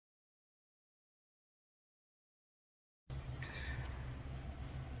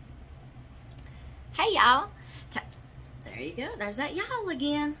Hey y'all. There you go. There's that y'all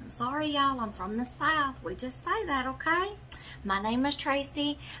again. I'm sorry y'all. I'm from the South. We just say that, okay? My name is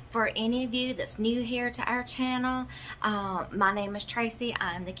Tracy. For any of you that's new here to our channel, my name is Tracy.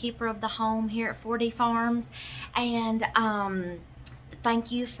 I'm the keeper of the home here at 4D Farms. And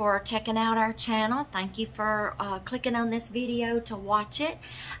thank you for checking out our channel. Thank you for clicking on this video to watch it.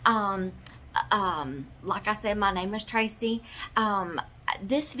 Like I said, my name is Tracy.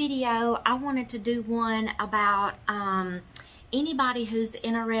 This video, I wanted to do one about anybody who's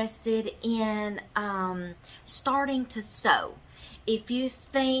interested in starting to sew. If you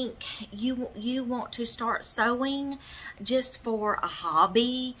think you want to start sewing just for a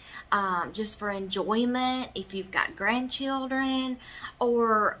hobby, just for enjoyment, if you've got grandchildren,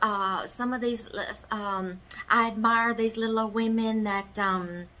 or some of these, I admire these little women that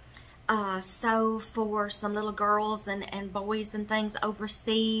sew for some little girls and boys and things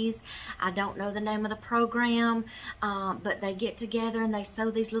overseas. I don't know the name of the program, but they get together and they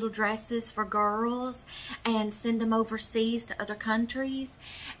sew these little dresses for girls and send them overseas to other countries,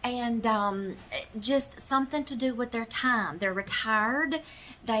 and just something to do with their time. They're retired,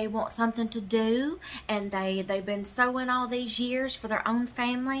 they want something to do, and they've been sewing all these years for their own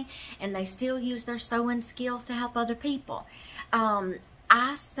family, and they still use their sewing skills to help other people.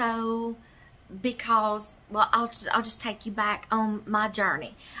 I sew because, well, I'll just take you back on my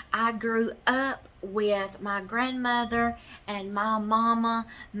journey. I grew up with my grandmother and my mama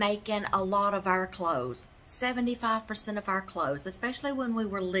making a lot of our clothes. 75% of our clothes, especially when we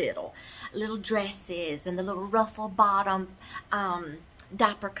were little dresses and the little ruffle bottom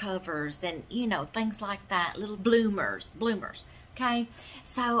diaper covers, and you know, things like that, little bloomers. Okay,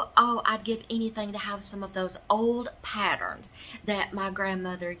 so I'd give anything to have some of those old patterns that my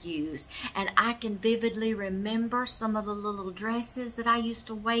grandmother used, and I can vividly remember some of the little dresses that I used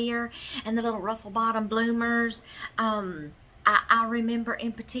to wear and the little ruffle bottom bloomers. I remember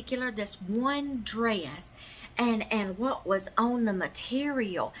in particular this one dress and what was on the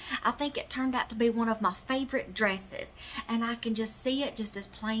material. I think it turned out to be one of my favorite dresses, and I can just see it just as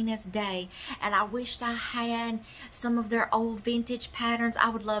plain as day, and I wished I had some of their old vintage patterns. I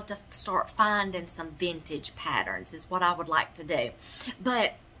would love to start finding some vintage patterns is what I would like to do.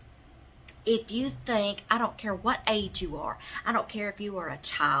 But if you think, I don't care what age you are, I don't care if you are a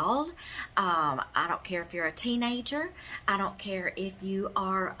child, I don't care if you're a teenager, I don't care if you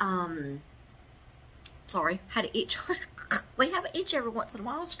are, sorry, had to itch. We have an itch every once in a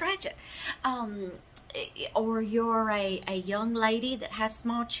while, scratch it. Or you're a young lady that has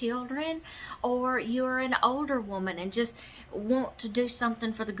small children, or you're an older woman and just want to do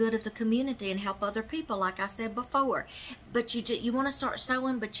something for the good of the community and help other people, like I said before. But you want to start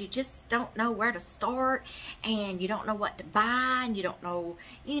sewing, but you just don't know where to start, and you don't know what to buy, and you don't know,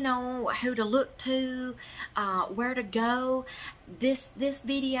 you know, who to look to, where to go. This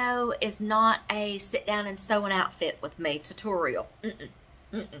video is not a sit down and sew an outfit with me tutorial.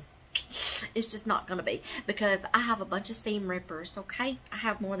 It's just not going to be, because I have a bunch of seam rippers, okay? I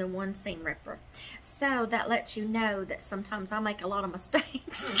have more than one seam ripper. So that lets you know that sometimes I make a lot of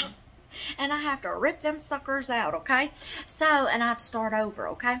mistakes and I have to rip them suckers out, okay? So, and I have to start over,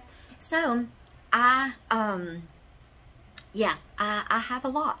 okay? So, I have a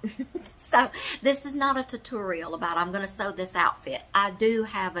lot. So this is not a tutorial about I'm going to sew this outfit. I do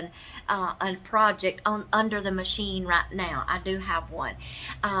have a project under the machine right now. I do have one,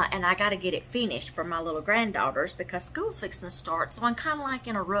 and I got to get it finished for my little granddaughters because school's fixing to start. So I'm kind of like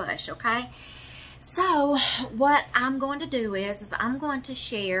in a rush, okay? So what I'm going to do is I'm going to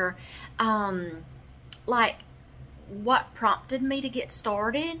share like what prompted me to get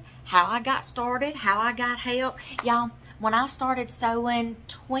started, how I got started, how I got help. Y'all, when I started sewing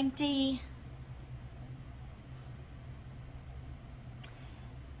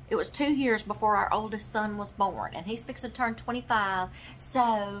it was 2 years before our oldest son was born, and he's fixing to turn 25.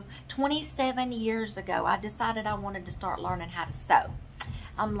 So 27 years ago, I decided I wanted to start learning how to sew.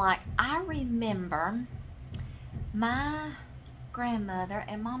 I'm like, I remember my grandmother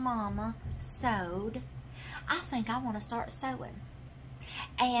and my mama sewed. I think I want to start sewing.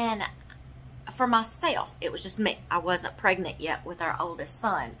 And for myself, it was just me. I wasn't pregnant yet with our oldest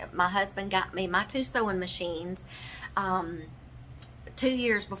son. My husband got me my 2 sewing machines 2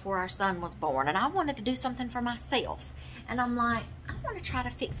 years before our son was born, and I wanted to do something for myself. And I'm like, I want to try to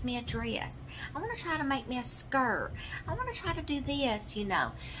fix me a dress. I want to try to make me a skirt. I want to try to do this, you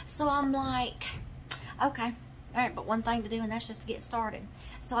know. So I'm like, okay, all right, but one thing to do, and that's just to get started.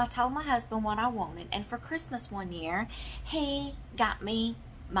 So I told my husband what I wanted, and for Christmas one year, he got me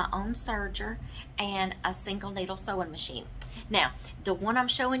my own serger and a single needle sewing machine. Now, the one I'm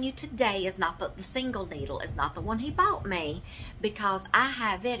showing you today is not the single needle. It's not the one he bought me, because I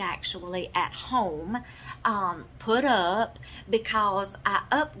have it actually at home put up because I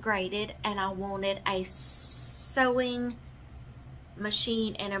upgraded and I wanted a sewing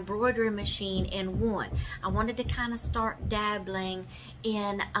machine and embroidery machine in one. I wanted to kind of start dabbling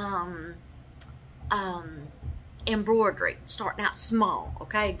in embroidery, starting out small.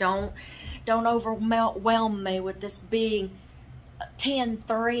 Okay, don't overwhelm me with this big 10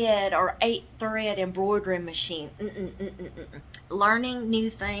 thread or 8 thread embroidery machine. Learning new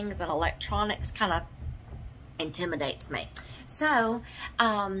things and electronics kind of intimidates me. So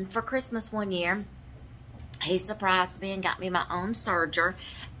for Christmas one year, he surprised me and got me my own serger.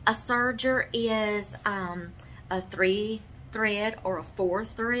 A serger is a 3 thread or a 4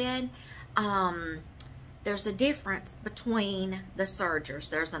 thread. There's a difference between the sergers.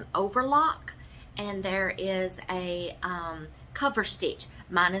 There's an overlock and there is a cover stitch.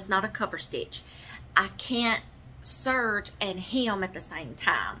 Mine is not a cover stitch. I can't serge and hem at the same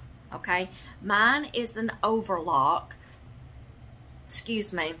time, okay? Mine is an overlock,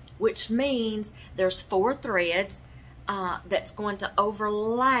 excuse me, which means there's 4 threads that's going to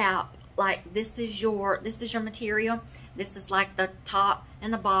overlap. Like this is your material. This is like the top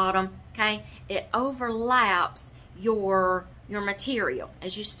and the bottom, okay? It overlaps your material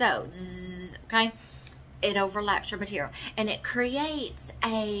as you sew, okay? It overlaps your material and it creates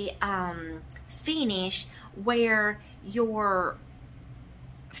a finish where your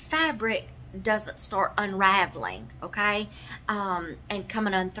fabric doesn't start unraveling, okay? And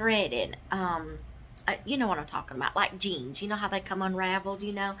coming unthreaded. You know what I'm talking about, like jeans. You know how they come unraveled,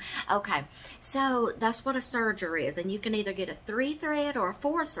 you know? Okay, so that's what a serger is. And you can either get a 3 thread or a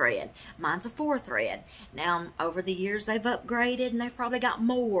 4 thread. Mine's a 4 thread. Now, over the years, they've upgraded and they've probably got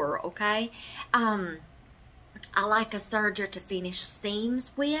more, okay? I like a serger to finish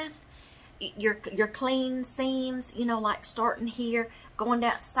seams with. Your clean seams, you know, like starting here, going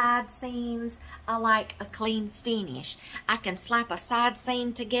down side seams. I like a clean finish. I can slap a side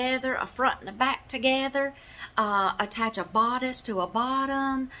seam together, a front and a back together, attach a bodice to a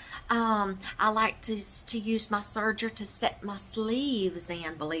bottom. I like to use my serger to set my sleeves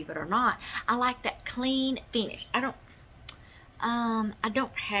in, believe it or not. I like that clean finish. I don't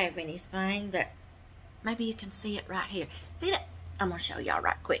have anything that, maybe you can see it right here. See that? I'm going to show y'all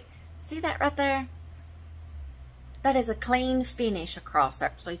right quick. See that right there? That is a clean finish across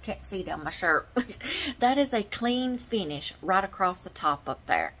there. So you can't see down my shirt. That is a clean finish right across the top up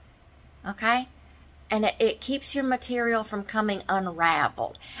there. Okay? And it keeps your material from coming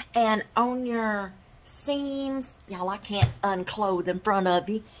unraveled. And on your seams, y'all, I can't unclothe in front of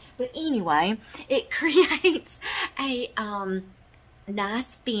you. But anyway, it creates a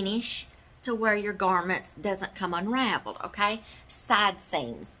nice finish to where your garments doesn't come unraveled, okay? Side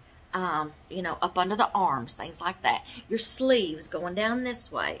seams. You know, up under the arms, things like that. Your sleeves going down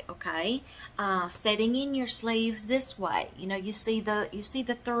this way, okay? Setting in your sleeves this way. You know, you see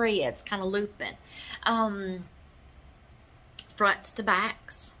the threads kind of looping. Fronts to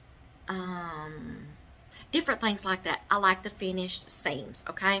backs. Different things like that. I like the finished seams,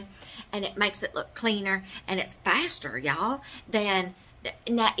 okay? And it makes it look cleaner and it's faster, y'all.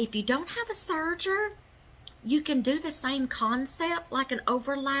 Now, if you don't have a serger, you can do the same concept, like an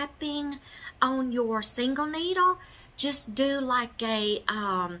overlapping on your single needle. Just do like a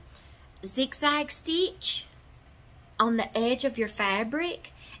zigzag stitch on the edge of your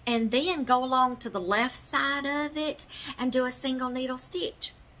fabric, and then go along to the left side of it and do a single needle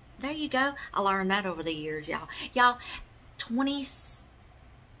stitch. There you go. I learned that over the years, y'all. Y'all,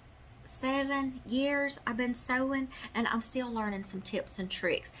 27 years I've been sewing, and I'm still learning some tips and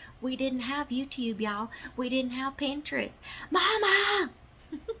tricks. We didn't have YouTube, y'all. We didn't have Pinterest. Mama!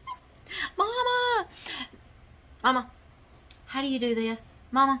 Mama! Mama, how do you do this?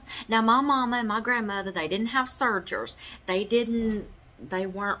 Mama? Now, my mama and my grandmother, they didn't have sergers. They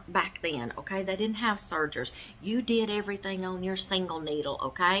weren't back then, okay? They didn't have sergers. You did everything on your single needle,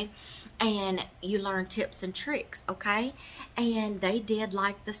 okay? And you learned tips and tricks, okay? And they did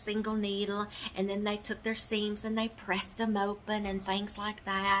like the single needle, and then they took their seams and they pressed them open and things like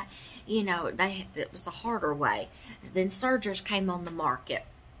that. You know, it was the harder way. Then sergers came on the market.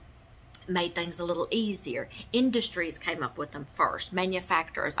 Made things a little easier. Industries came up with them first.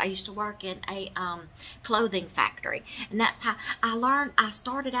 Manufacturers. I used to work in a clothing factory, and that's how I learned. I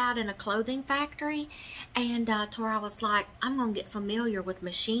started out in a clothing factory, and to where I was like, I'm gonna get familiar with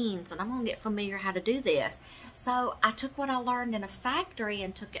machines, and I'm gonna get familiar how to do this. So I took what I learned in a factory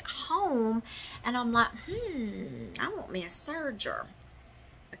and took it home, and I'm like, I want me a serger.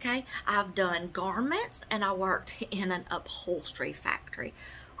 Okay, I've done garments, and I worked in an upholstery factory.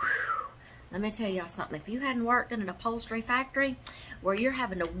 Whew. Let me tell y'all something. If you hadn't worked in an upholstery factory where you're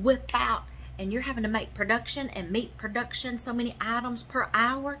having to whip out and you're having to make production and meet production so many items per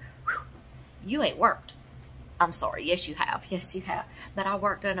hour, whew, you ain't worked. I'm sorry. Yes, you have. Yes, you have. But I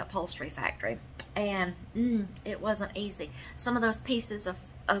worked in an upholstery factory, and it wasn't easy. Some of those pieces of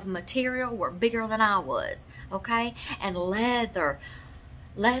material were bigger than I was, okay? And leather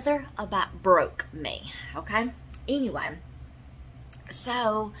about broke me, okay? Anyway,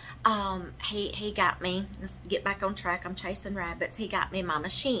 so he got me, let's get back on track, I'm chasing rabbits. He got me my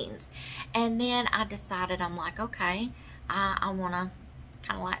machines, and then I decided, I'm like, okay, I want to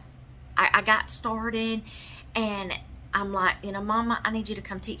kind of like, I got started, and I'm like, you know, Mama, I need you to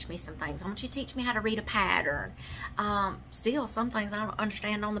come teach me some things. I want you to teach me how to read a pattern. Still, some things I don't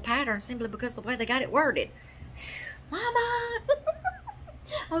understand on the pattern simply because of the way they got it worded. Mama!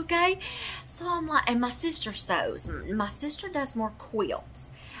 Okay? So I'm like, and my sister sews. My sister does more quilts.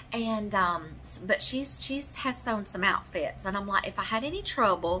 And, but she has sewn some outfits. And I'm like, if I had any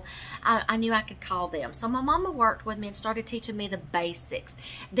trouble, I knew I could call them. So my mama worked with me and started teaching me the basics.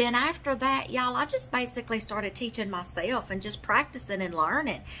 Then after that, y'all, I just basically started teaching myself and just practicing and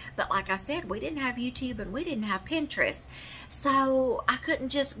learning. But like I said, we didn't have YouTube and we didn't have Pinterest. So I couldn't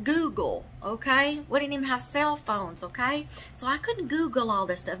just Google, okay? We didn't even have cell phones, okay? So I couldn't Google all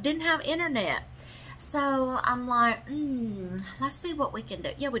this stuff. Didn't have internet. So I'm like, let's see what we can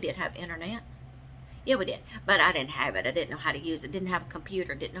do. Yeah, we did have internet. Yeah, we did. But I didn't have it. I didn't know how to use it. Didn't have a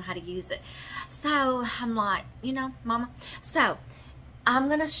computer. Didn't know how to use it. So I'm like, you know, Mama. So I'm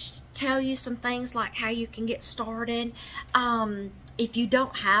going to tell you some things like how you can get started. If you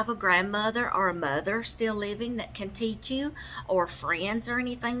don't have a grandmother or a mother still living that can teach you, or friends or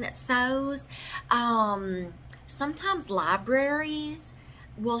anything that sews, sometimes libraries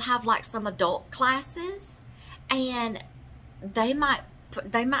will have like some adult classes, and they might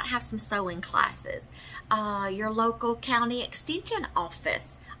have some sewing classes. Your local county extension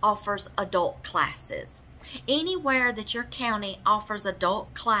office offers adult classes. Anywhere that your county offers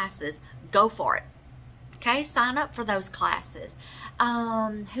adult classes, go for it. Okay, sign up for those classes.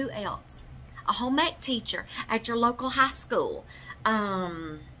 Who else? A home ec teacher at your local high school.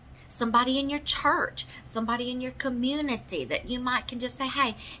 Somebody in your church, somebody in your community that you can just say,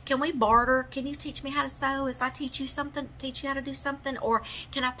 hey, can we barter? Can you teach me how to sew? If I teach you something, teach you how to do something, or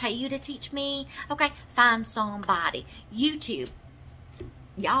can I pay you to teach me? Okay, find somebody. YouTube.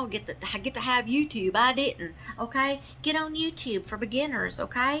 Y'all get to have YouTube. I didn't. Okay, get on YouTube for beginners.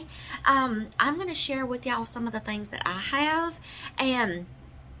 Okay, I'm gonna share with y'all some of the things that I have and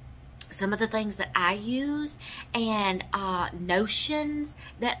some of the things that I use, and notions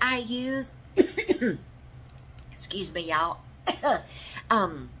that I use. Excuse me, y'all.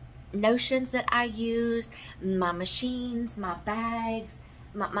 Notions that I use, my machines, my bags,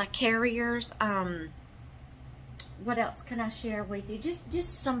 my carriers. What else can I share with you?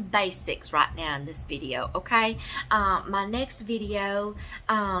 Just some basics right now in this video, okay? My next video,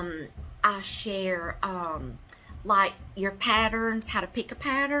 I share like your patterns, how to pick a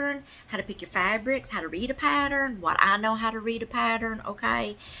pattern, how to pick your fabrics, how to read a pattern, what I know how to read a pattern,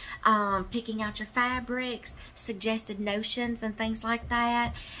 okay? Picking out your fabrics, suggested notions and things like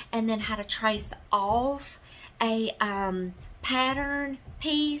that, and then how to trace off a pattern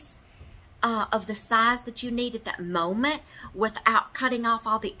piece of the size that you need at that moment without cutting off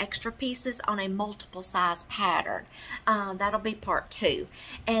all the extra pieces on a multiple size pattern. That'll be part 2.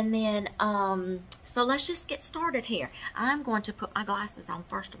 And then, so let's just get started here. I'm going to put my glasses on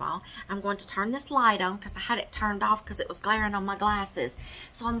first of all. I'm going to turn this light on because I had it turned off because it was glaring on my glasses.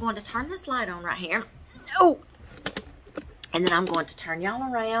 So I'm going to turn this light on right here. Oh! And then I'm going to turn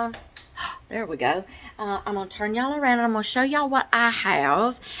y'all around. There we go. I'm going to turn y'all around and I'm going to show y'all what I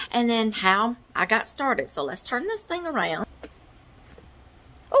have and then how I got started. So let's turn this thing around.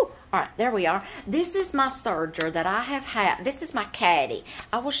 Oh, all right, there we are. This is my serger that I have had. This is my caddy.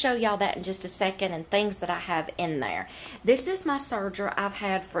 I will show y'all that in just a second and things that I have in there. This is my serger I've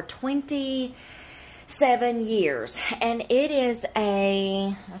had for 27 years. And it is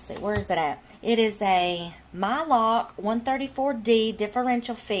a, let's see, where is that at? It is a Mylock 134D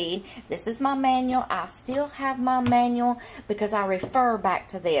differential feed. This is my manual. I still have my manual because I refer back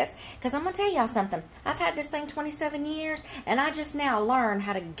to this. Because I'm going to tell y'all something. I've had this thing 27 years and I just now learned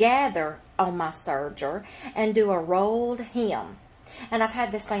how to gather on my serger and do a rolled hem. And I've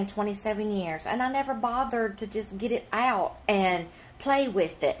had this thing 27 years and I never bothered to just get it out and play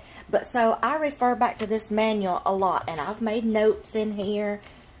with it. But so I refer back to this manual a lot, and I've made notes in here,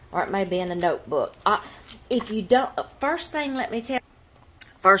 or it may be in a notebook. If you don't, first thing, let me tell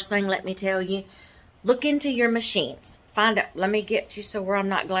First thing, let me tell you, look into your machines. Find out, let me get you so where I'm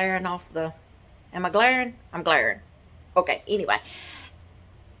not glaring off the, am I glaring? I'm glaring. Okay, anyway.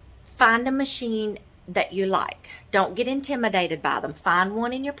 Find a machine that you like. Don't get intimidated by them. Find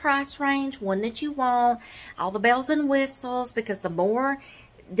one in your price range, one that you want, all the bells and whistles, because the more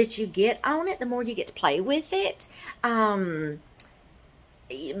that you get on it, the more you get to play with it.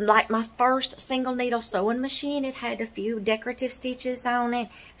 Like my first single needle sewing machine, it had a few decorative stitches on it. It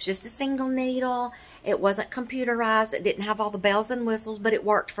was just a single needle. It wasn't computerized. It didn't have all the bells and whistles, but it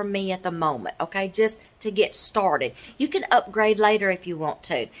worked for me at the moment, okay? Just to get started. You can upgrade later if you want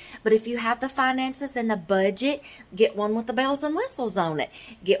to. But if you have the finances and the budget, get one with the bells and whistles on it.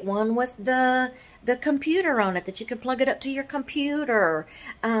 Get one with the computer on it, that you can plug it up to your computer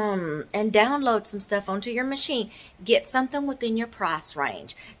and download some stuff onto your machine. Get something within your price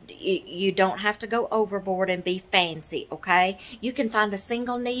range. You don't have to go overboard and be fancy, okay? You can find a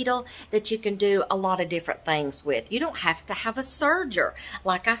single needle that you can do a lot of different things with. You don't have to have a serger.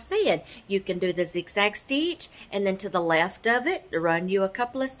 Like I said, you can do the zigzag stitch, and then to the left of it, run you a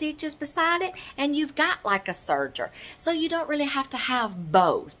couple of stitches beside it, and you've got like a serger. So you don't really have to have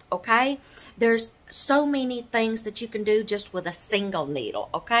both, okay? There's so many things that you can do just with a single needle,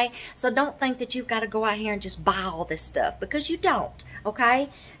 okay? So don't think that you've got to go out here and just buy all this stuff, because you don't, okay?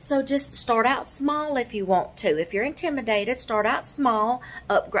 So just start out small if you want to. If you're intimidated, start out small,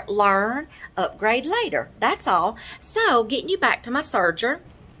 learn, upgrade later. That's all. So getting you back to my serger.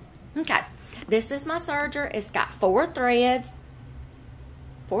 Okay, this is my serger. It's got 4 threads.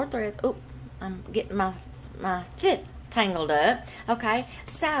 4 threads. Oh, I'm getting my fit tangled up. Okay,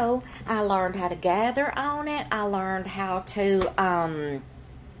 so I learned how to gather on it. I learned how to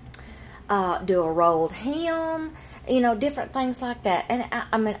do a rolled hem, you know, different things like that. And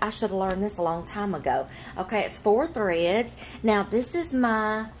I mean, I should have learned this a long time ago. Okay, it's 4 threads. Now this is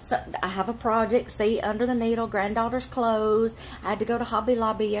my, so I have a project, see, under the needle, granddaughter's clothes. I had to go to Hobby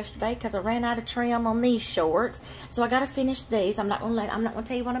Lobby yesterday because I ran out of trim on these shorts, so I got to finish these. I'm not gonna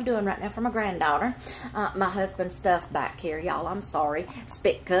tell you what I'm doing right now for my granddaughter. My husband's stuff back here, y'all, I'm sorry.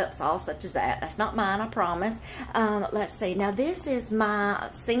 Spit cups, all such as that. That's not mine, I promise. Let's see, now this is my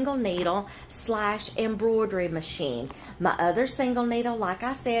single needle / embroidery machine. My other single needle, like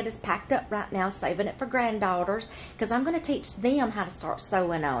I said, is packed up right now, saving it for granddaughters, because I'm going to teach them how to start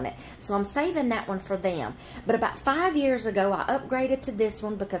sewing on it. So I'm saving that one for them. But about 5 years ago, I upgraded to this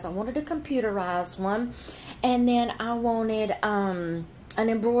one because I wanted a computerized one, and then I wanted an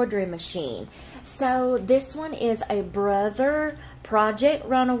embroidery machine. So this one is a Brother Project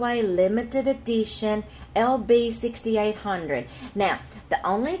Runaway Limited Edition LB 6800. Now, the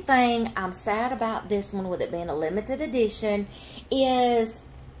only thing I'm sad about this one, with it being a limited edition, is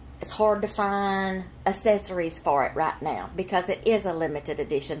it's hard to find accessories for it right now because it is a limited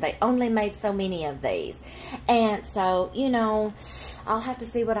edition. They only made so many of these. And so, you know, I'll have to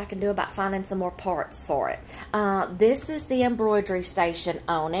see what I can do about finding some more parts for it. This is the embroidery station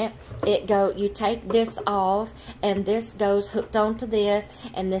on it. You take this off, and this goes hooked onto this,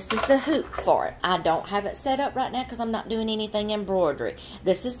 and this is the hoop for it. I don't have it set up right now because I'm not doing anything embroidery.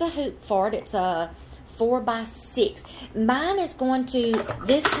 This is the hoop for it. It's a 4x6. Mine is going to,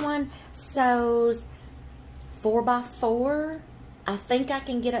 this one sews 4x4. I think I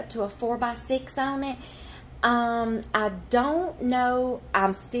can get up to a 4x6 on it. I don't know.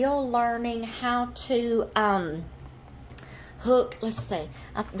 I'm still learning how to hook. Let's see.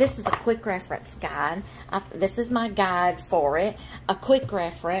 This is a quick reference guide. This is my guide for it. A quick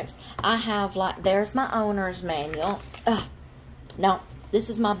reference. I have, like, there's my owner's manual. No. This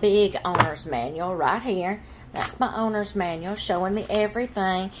is my big owner's manual right here. That's my owner's manual showing me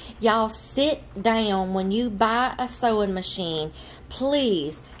everything. Y'all, sit down when you buy a sewing machine.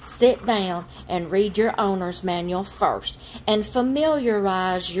 Please sit down and read your owner's manual first and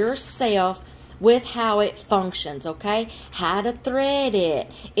familiarize yourself with how it functions, okay? How to thread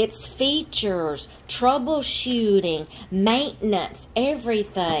it, its features, troubleshooting, maintenance,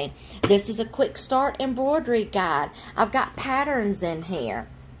 everything. This is a quick start embroidery guide. I've got patterns in here.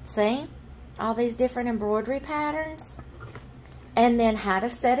 See? All these different embroidery patterns. And then how to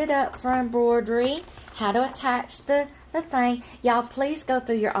set it up for embroidery, how to attach the thing. Y'all, please go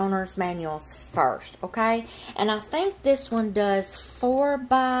through your owner's manuals first, okay? And I think this one does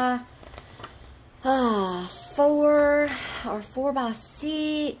 4x4 or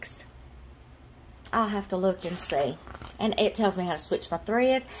 4x6. I'll have to look and see. And it tells me how to switch my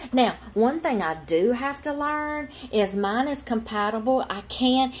threads. Now, one thing I do have to learn is mine is compatible.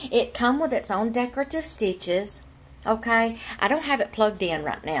 It come with its own decorative stitches. Okay? I don't have it plugged in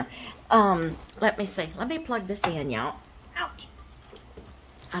right now. Let me see. Let me plug this in, y'all. Ouch.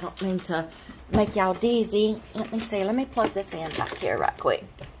 I don't mean to make y'all dizzy. Let me see. Let me plug this in back here right quick.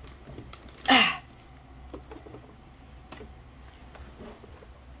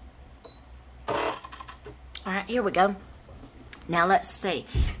 All right, here we go. Now let's see.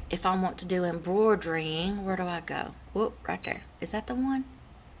 If I want to do embroidering, where do I go? Whoop, right there. Is that the one?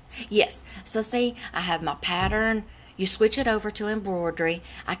 Yes. So see, I have my pattern. You switch it over to embroidery.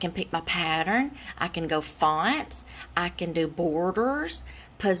 I can pick my pattern. I can go fonts. I can do borders,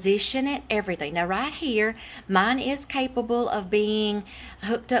 position it, everything. Now right here, mine is capable of being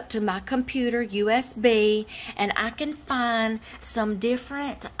hooked up to my computer, USB, and I can find some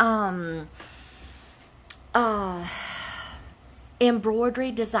different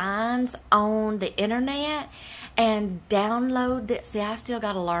embroidery designs on the internet and download that. See, I still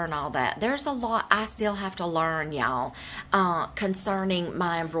got to learn all that. There's a lot I still have to learn, y'all, concerning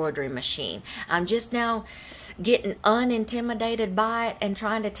my embroidery machine. I'm just now getting unintimidated by it and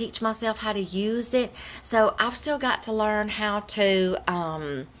trying to teach myself how to use it. So I've still got to learn how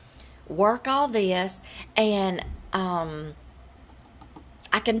to work all this, and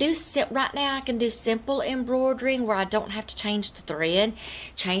I can do, right now I can do simple embroidering where I don't have to change the thread.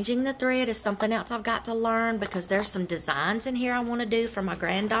 Changing the thread is something else I've got to learn, because there's some designs in here I want to do for my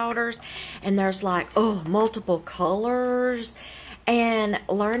granddaughters, and there's like, oh, multiple colors, and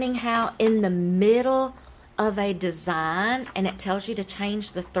learning how in the middle of a design and it tells you to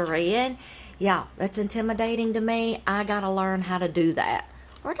change the thread. Yeah, that's intimidating to me. I got to learn how to do that.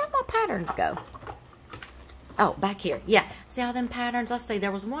 Where did my patterns go? Oh, back here. Yeah. See all them patterns? Let's see.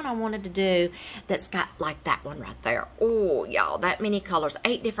 There was one I wanted to do that's got like that one right there. Oh, y'all, that many colors.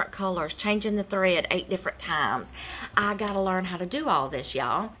 8 different colors. Changing the thread 8 different times. I got to learn how to do all this,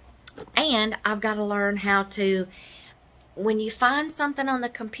 y'all. And I've got to learn how to, when you find something on the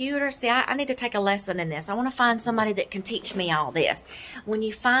computer, see, I need to take a lesson in this. I want to find somebody that can teach me all this. When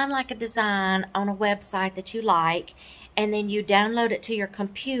you find like a design on a website that you like, and then you download it to your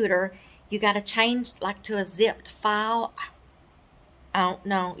computer, you got to change like to a zipped file. I don't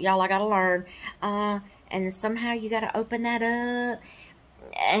know. Y'all, I got to learn. And somehow you got to open that up.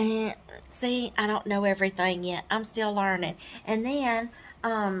 And see, I don't know everything yet. I'm still learning. And then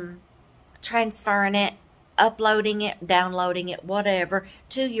transferring it, uploading it, downloading it, whatever,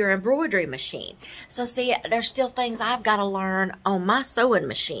 to your embroidery machine. So see, there's still things I've got to learn on my sewing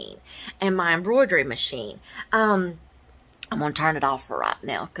machine and my embroidery machine. I'm going to turn it off for right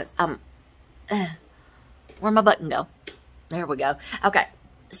now because I'm... where'd my button go? There we go. Okay,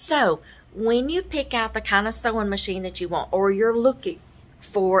 so when you pick out the kind of sewing machine that you want, or you're looking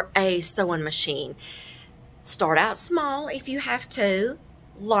for a sewing machine, start out small if you have to,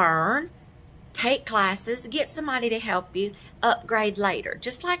 learn, take classes, get somebody to help you, upgrade later,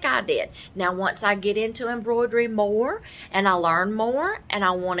 just like I did. Now, once I get into embroidery more and I learn more and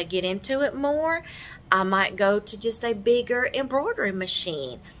I want to get into it more, I might go to just a bigger embroidery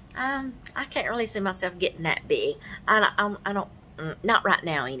machine. I can't really see myself getting that big. I don't, not right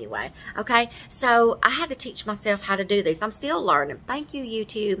now anyway. Okay, so I had to teach myself how to do these. I'm still learning. Thank you,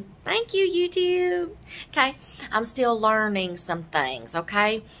 YouTube. Thank you, YouTube. Okay, I'm still learning some things,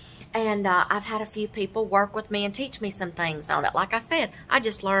 okay? And I've had a few people work with me and teach me some things on it. Like I said, I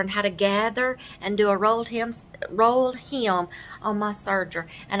just learned how to gather and do a rolled hem on my serger.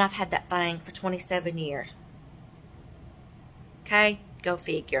 And I've had that thing for 27 years. Okay? Go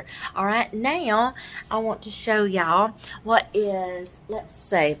figure. All right, now I want to show y'all what is, let's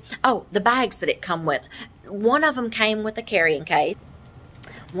see. Oh, the bags that it come with. One of them came with a carrying case.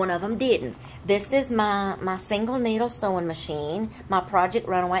 One of them didn't. This is my single needle sewing machine, my Project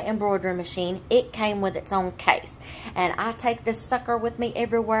Runaway embroidery machine. It came with its own case. And I take this sucker with me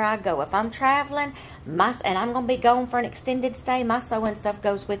everywhere I go. If I'm traveling, and I'm going to be gone for an extended stay, my sewing stuff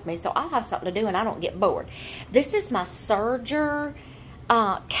goes with me. So I'll have something to do and I don't get bored. This is my serger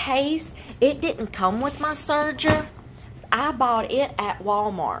case. It didn't come with my serger. I bought it at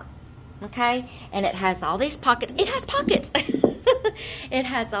Walmart. Okay? And it has all these pockets. It has pockets. It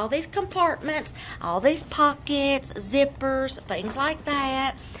has all these compartments, all these pockets, zippers, things like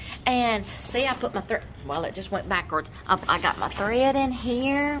that. And see, I put my thread, well, it just went backwards. I got my thread in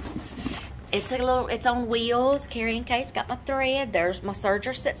here. It's on wheels, carrying case, got my thread. There's my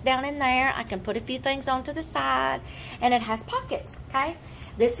serger sits down in there. I can put a few things onto the side, and it has pockets, okay?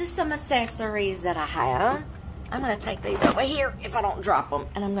 This is some accessories that I have. I'm gonna take these over here if I don't drop them,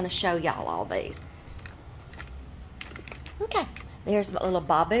 and I'm gonna show y'all all these. Okay, there's my little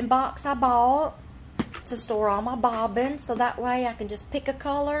bobbin box I bought to store all my bobbins, so that way I can just pick a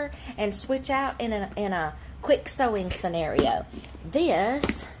color and switch out in a quick sewing scenario.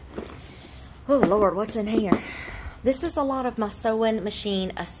 This, oh Lord, what's in here? This is a lot of my sewing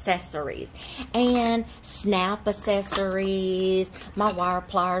machine accessories and snap accessories, my wire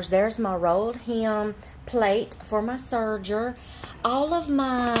pliers. There's my rolled hem plate for my serger. All of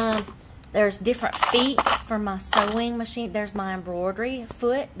my, there's different feet for my sewing machine. There's my embroidery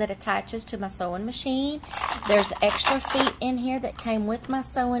foot that attaches to my sewing machine. There's extra feet in here that came with my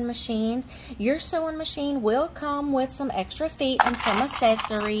sewing machines. Your sewing machine will come with some extra feet and some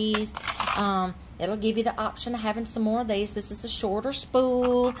accessories. It'll give you the option of having some more of these. This is a shorter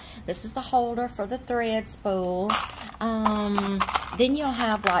spool. This is the holder for the thread spool. Then you'll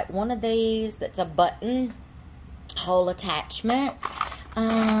have like one of these that's a button hole attachment.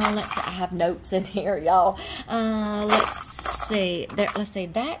 Let's see, I have notes in here, y'all. Let's see. Let's see.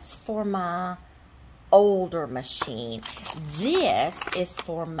 That's for my older machine. This is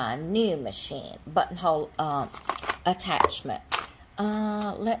for my new machine. Buttonhole attachment.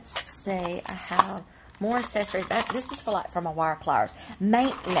 Let's see. I have more accessories. This is for like for my wire pliers.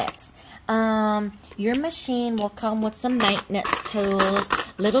 Maintenance. Your machine will come with some maintenance tools,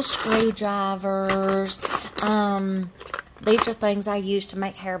 little screwdrivers. These are things I use to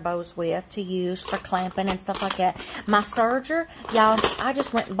make hair bows with, to use for clamping and stuff like that. My serger, y'all, I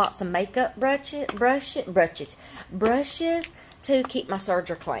just went and bought some makeup brushes to keep my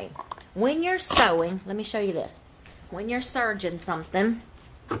serger clean. When you're sewing, let me show you this. When you're serging something,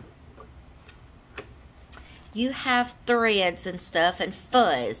 you have threads and stuff and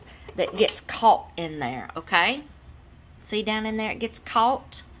fuzz that gets caught in there, okay? See down in there, it gets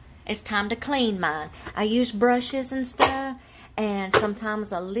caught. It's time to clean mine. I use brushes and stuff, and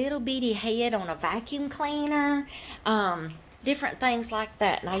sometimes a little bitty head on a vacuum cleaner, different things like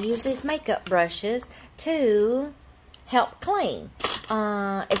that. And I use these makeup brushes to help clean.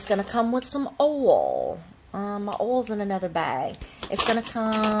 It's going to come with some oil. My oil's in another bag. It's going to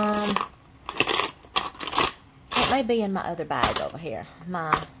come, it may be in my other bag over here.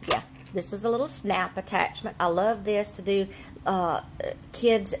 Yeah. This is a little snap attachment. I love this to do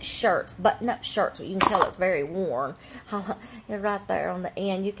kids' shirts, button-up shirts. You can tell it's very worn. Right there on the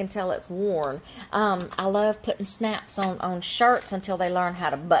end, you can tell it's worn. I love putting snaps on shirts until they learn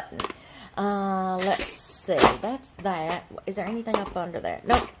how to button. Let's see. That's that. Is there anything up under there?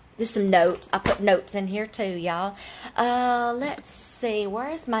 Nope. Just some notes. I put notes in here too, y'all. Let's see.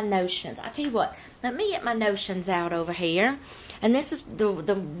 Where's my notions? I tell you what. Let me get my notions out over here. And this is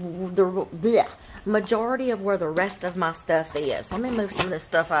the majority of where the rest of my stuff is. Let me move some of this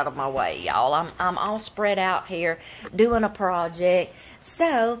stuff out of my way, y'all. I'm all spread out here doing a project.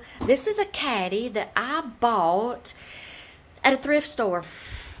 So, this is a caddy that I bought at a thrift store.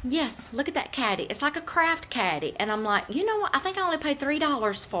 Yes, look at that caddy. It's like a craft caddy. And I'm like, you know what? I think I only paid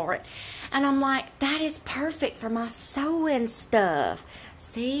 $3 for it. And I'm like, that is perfect for my sewing stuff.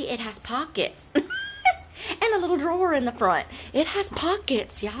 See, it has pockets. And a little drawer in the front. It has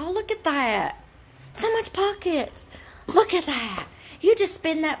pockets, y'all. Look at that. So much pockets. Look at that. You just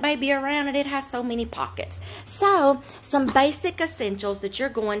spin that baby around and it has so many pockets. So, some basic essentials that you're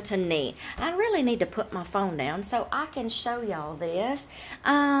going to need. I really need to put my phone down so I can show y'all this.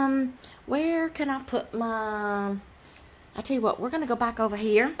 Where can I put my... I tell you what, we're going to go back over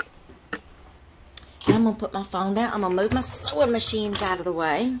here. And I'm going to put my phone down. I'm going to move my sewing machines out of the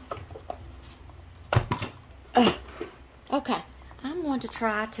way. Okay, I'm going to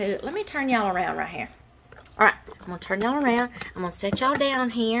try to, let me turn y'all around right here. Alright, I'm going to turn y'all around. I'm going to set y'all down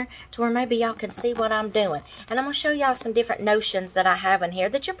here to where maybe y'all can see what I'm doing. And I'm going to show y'all some different notions that I have in here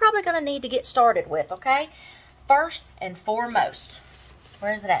that you're probably going to need to get started with, okay? First and foremost,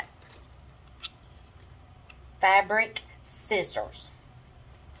 where's it at? Fabric scissors.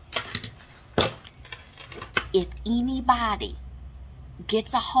 If anybody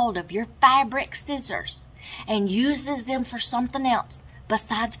gets a hold of your fabric scissors and uses them for something else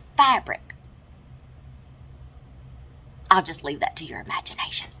besides fabric, I'll just leave that to your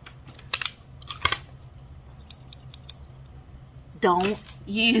imagination. Don't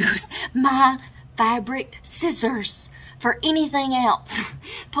use my fabric scissors for anything else.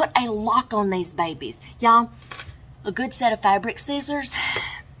 Put a lock on these babies. Y'all, a good set of fabric scissors,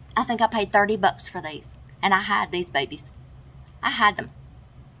 I think I paid 30 bucks for these. And I hide these babies. I hide them.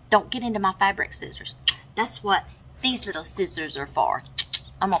 Don't get into my fabric scissors. That's what these little scissors are for.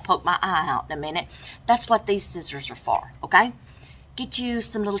 I'm going to poke my eye out in a minute. That's what these scissors are for, okay? Get you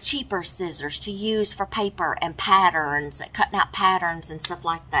some little cheaper scissors to use for paper and patterns, cutting out patterns and stuff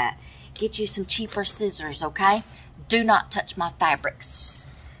like that. Get you some cheaper scissors, okay? Do not touch my fabric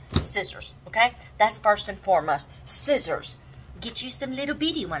scissors, okay? That's first and foremost. Scissors. Get you some little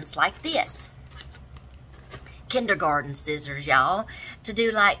bitty ones like this. kindergarten scissors, y'all, to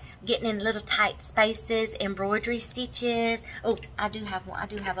do like getting in little tight spaces, embroidery stitches. Oh, I do have one. I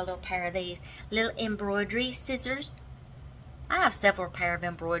do have a little pair of these little embroidery scissors. I have several pair of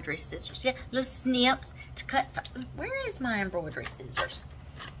embroidery scissors. Yeah, little snips to cut. Where is my embroidery scissors?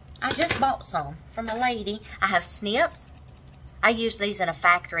 I just bought some from a lady. I have snips. I use these in a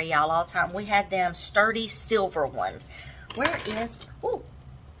factory, y'all, all the time. We had them sturdy silver ones. Where is, ooh,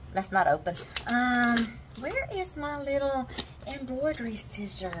 that's not open. Where is my little embroidery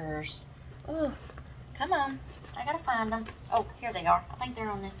scissors? Oh, come on. I gotta find them. Oh, here they are. I think they're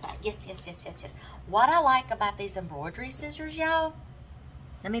on this side. Yes, yes, yes, yes, yes. What I like about these embroidery scissors, y'all,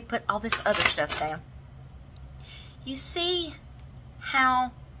 let me put all this other stuff down. You see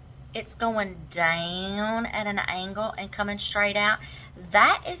how it's going down at an angle and coming straight out?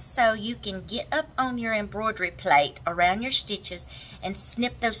 That is so you can get up on your embroidery plate around your stitches and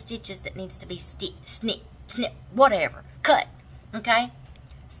snip those stitches that needs to be snip, whatever, cut, okay?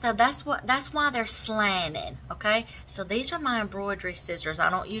 So that's why they're slanted, okay? So these are my embroidery scissors. I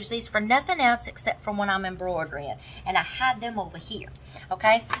don't use these for nothing else except for when I'm embroidering, and I hide them over here,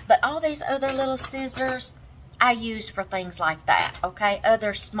 okay? But all these other little scissors I use for things like that, okay?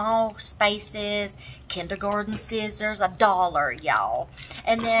 Other small spaces, kindergarten scissors, $1, y'all.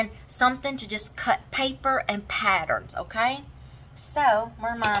 And then something to just cut paper and patterns, okay? So,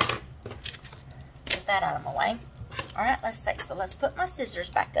 where am I? Get that out of my way. All right, let's see. So let's put my scissors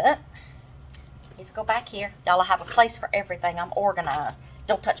back up. These go back here. Y'all, I have a place for everything. I'm organized.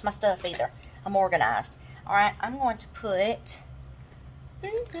 Don't touch my stuff either. I'm organized. All right, I'm going to put...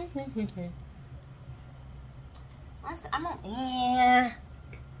 yeah.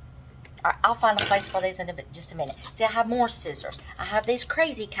 All right, I'll find a place for these in just a minute. See, I have more scissors. I have these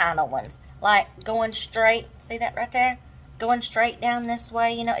crazy kind of ones, like going straight. See that right there? Going straight down this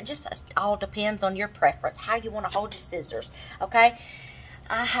way. You know, it just all depends on your preference, how you want to hold your scissors, okay?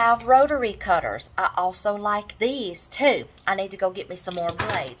 I have rotary cutters. I also like these too. I need to go get me some more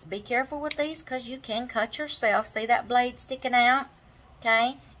blades. Be careful with these because you can cut yourself. See that blade sticking out?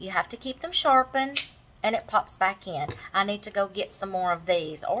 Okay? You have to keep them sharpened and it pops back in. I need to go get some more of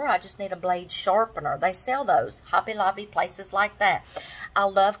these, or I just need a blade sharpener. They sell those. Hobby Lobby, places like that. I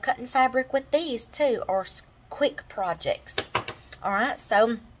love cutting fabric with these too, or quick projects. All right,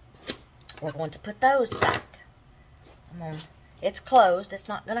 so we're going to put those back. It's closed. It's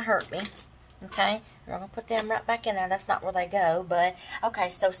not going to hurt me. Okay, we're going to put them right back in there. That's not where they go, but okay,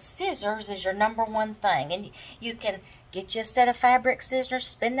 so scissors is your #1 thing, and you can get you a set of fabric scissors,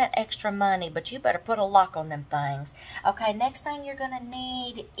 spend that extra money, but you better put a lock on them things. Okay, next thing you're going to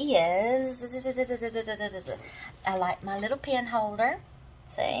need is, I like my little pen holder.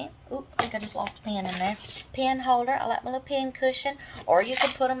 See? Oop, I think I just lost a pen in there. Pen holder. I like my little pen cushion. Or you can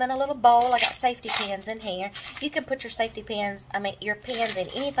put them in a little bowl. I got safety pins in here. You can put your safety pins, your pins in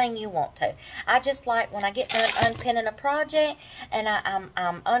anything you want to. I just like when I get done unpinning a project and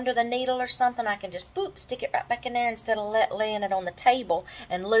I'm under the needle or something, I can just boop, stick it right back in there instead of laying it on the table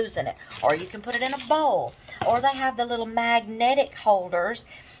and losing it. Or you can put it in a bowl. Or they have the little magnetic holders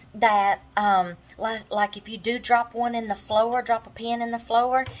that like if you do drop one in the floor, drop a pin in the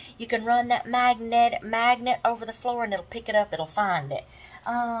floor, you can run that magnet over the floor and it'll pick it up, it'll find it.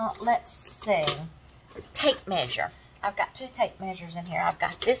 Let's see, tape measure. I've got 2 tape measures in here. I've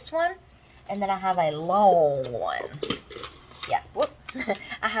got this one and then I have a long one. Yeah, whoop.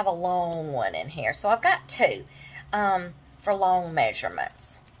 I have a long one in here, so I've got 2 for long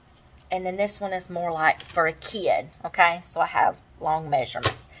measurements, and then this one is more like for a kid. Okay, so I have long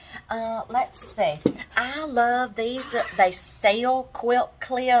measurements. Let's see. I love these. They sell quilt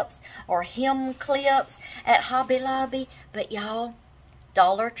clips or hem clips at Hobby Lobby. But y'all,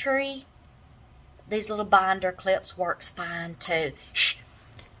 Dollar Tree, these little binder clips works fine too. Shh.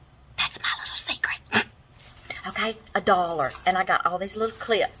 That's my little secret. Okay, $1. And I got all these little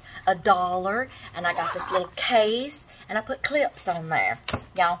clips. $1. And I got this little case. And I put clips on there.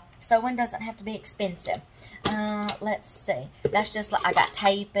 Y'all, sewing doesn't have to be expensive. Let's see. That's just like, I got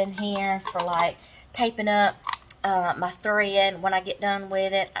tape in here for like taping up my thread when I get done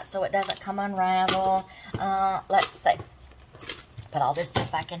with it so it doesn't come unravel. Let's see. Put all this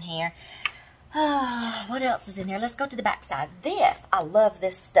stuff back in here. What else is in here? Let's go to the back side. This, I love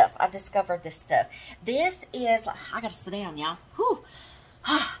this stuff. I discovered this stuff. This is, I gotta sit down, y'all. Whew.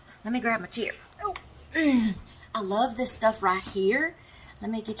 Let me grab my chair. Oh. I love this stuff right here. Let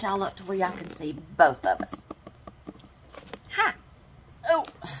me get y'all up to where y'all can see both of us. Hi. Oh,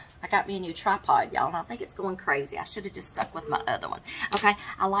 I got me a new tripod, y'all, and I think it's going crazy. I should have just stuck with my other one. Okay,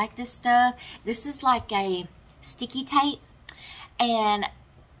 I like this stuff. This is like a sticky tape, and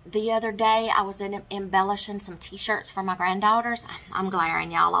the other day I was embellishing some t-shirts for my granddaughters. I'm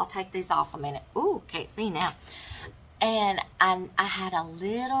glaring, y'all. I'll take these off a minute. Ooh, can't see now. And I had a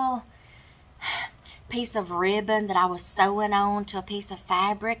little piece of ribbon that I was sewing on to a piece of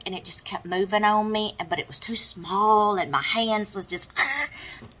fabric, and it just kept moving on me, but it was too small, and my hands was just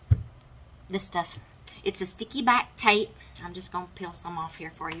this stuff. It's a sticky back tape. I'm just gonna peel some off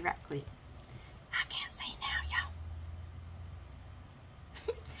here for you right quick. I can't see now, y'all.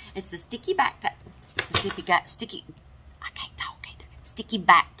 It's the sticky back tape. It's a sticky, I can't talk either. Sticky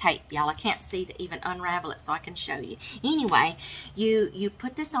back tape, y'all. I can't see to even unravel it so I can show you. Anyway, you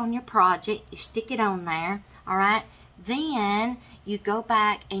put this on your project, you stick it on there, all right? Then you go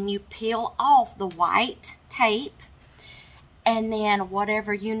back and you peel off the white tape, and then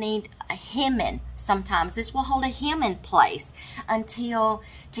whatever you need a hemming. Sometimes this will hold a hem in place until,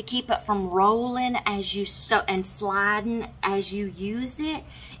 to keep it from rolling as you sew and sliding as you use it.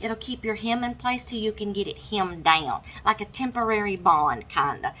 It'll keep your hem in place till you can get it hemmed down, like a temporary bond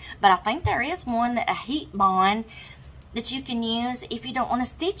kinda. But I think there is one, that a heat bond, that you can use if you don't want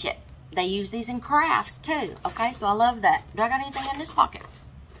to stitch it. They use these in crafts too. Okay, so I love that. Do I got anything in this pocket?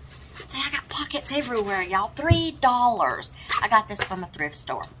 See, I got pockets everywhere, y'all. $3. I got this from a thrift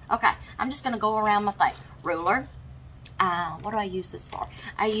store. Okay, I'm just going to go around my thing. Ruler. What do I use this for?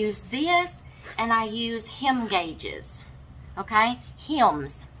 I use this, and I use hem gauges. Okay?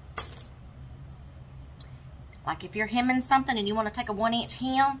 Hems. Like if you're hemming something and you want to take a 1-inch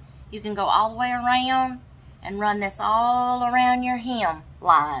hem, you can go all the way around and run this all around your hem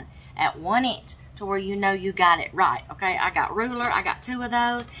line at 1 inch. To where you know you got it right. Okay, I got ruler, I got 2 of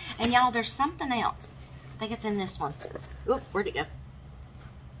those, and y'all, there's something else. I think it's in this one. Oop, where'd it go?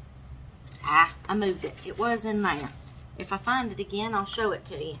 I moved it. It was in there. If I find it again, I'll show it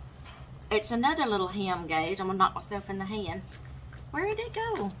to you. It's another little hem gauge. I'm gonna knock myself in the hand. Where did it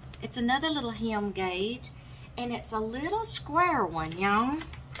go? It's another little hem gauge, and it's a little square one, y'all.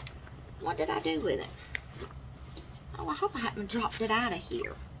 What did I do with it? Oh, I hope I haven't dropped it out of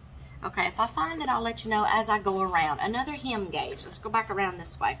here. Okay, if I find it, I'll let you know as I go around. Another hem gauge. Let's go back around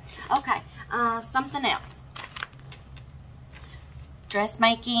this way. Okay, something else.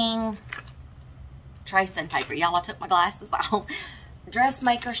 Dressmaking tracing paper. Y'all, I took my glasses off.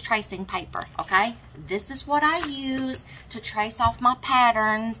 Dressmaker's tracing paper, okay? This is what I use to trace off my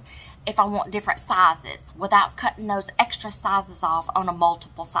patterns if I want different sizes without cutting those extra sizes off on a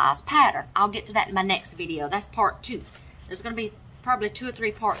multiple size pattern. I'll get to that in my next video. That's part 2. There's going to be probably 2 or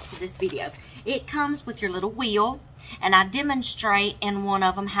 3 parts to this video. It comes with your little wheel, and I demonstrate in one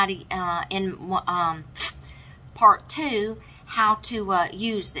of them how to part 2 how to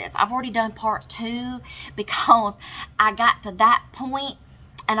use this. I've already done part 2 because I got to that point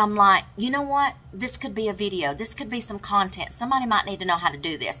and I'm like, you know what, this could be a video, this could be some content, somebody might need to know how to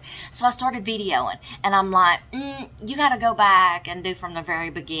do this. So I started videoing, and I'm like, you got to go back and do from the very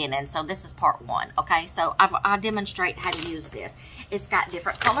beginning. So this is part 1. Okay, so I demonstrate how to use this. It's got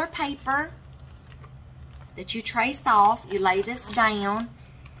different color paper that you trace off. You lay this down,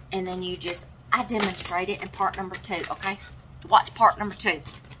 and then I demonstrate it in part number 2. Okay, watch part number 2.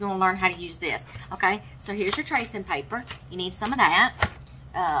 You want to learn how to use this. Okay, so here's your tracing paper. You need some of that.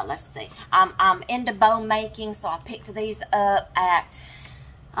 Let's see. I'm into bow making, so I picked these up at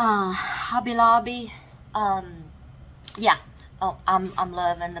Hobby Lobby. Yeah. Oh, I'm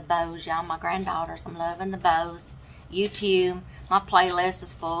loving the bows, y'all. My granddaughters, I'm loving the bows. YouTube. My playlist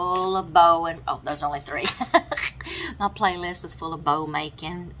is full of bow and there's only 3. My playlist is full of bow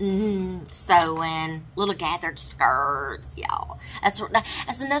making, sewing, little gathered skirts, y'all.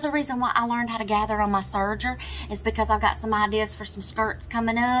 That's another reason why I learned how to gather on my serger, is because I've got some ideas for some skirts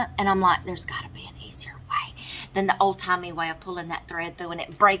coming up, and I'm like, there's got to be an easier way than the old-timey way of pulling that thread through and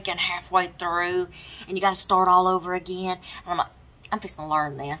it breaking halfway through, and you got to start all over again. And I'm like, I'm fixing to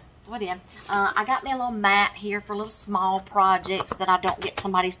learn this. So I did. I got me a little mat here for little small projects that I don't get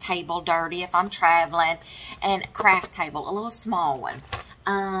somebody's table dirty if I'm traveling. And craft table, a little small one.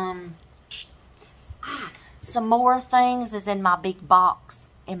 Some more things is in my big box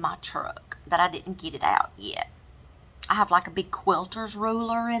in my truck that I didn't get it out yet. I have like a big quilter's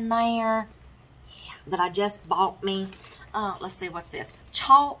ruler in there that I just bought me. Let's see, what's this?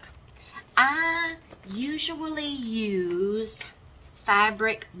 Chalk. I usually use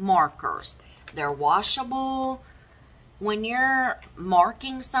fabric markers. They're washable. When you're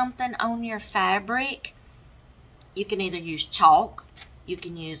marking something on your fabric, you can either use chalk, you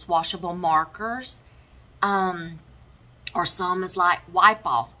can use washable markers, or some is like wipe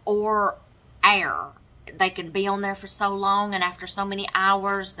off or air. They can be on there for so long, and after so many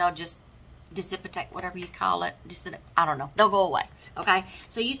hours they'll just dissipate, whatever you call it. I don't know. They'll go away. Okay,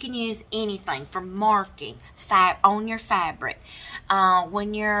 so you can use anything for marking on your fabric.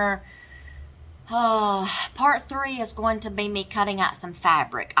 When you're part 3 is going to be me cutting out some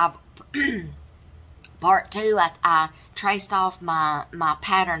fabric. Part 2, I traced off my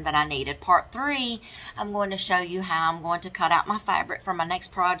pattern that I needed. Part 3, I'm going to show you how I'm going to cut out my fabric for my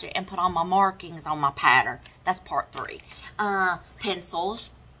next project and put all my markings on my pattern. That's part 3. Pencils.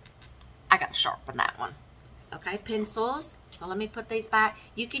 I got to sharpen that one. Okay, pencils. So let me put these back.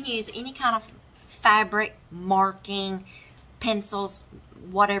 You can use any kind of fabric, marking, pencils,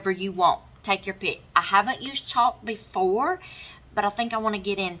 whatever you want. Take your pick. I haven't used chalk before, but I think I want to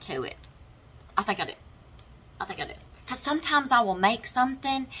get into it. I think I do. Because sometimes I will make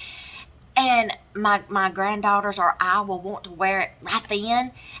something and my granddaughters or I will want to wear it right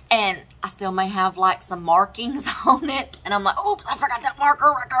then, and I still may have like some markings on it, and I'm like, oops, I forgot that marker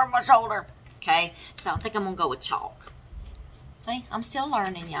right there on my shoulder. Okay, so I think I'm going to go with chalk. See, I'm still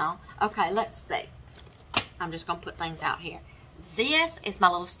learning, y'all. Okay, let's see. I'm just going to put things out here. This is my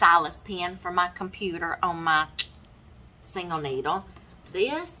little stylus pen for my computer on my single needle.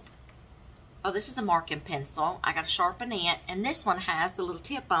 This is a marking pencil. I got to sharpen it. And this one has the little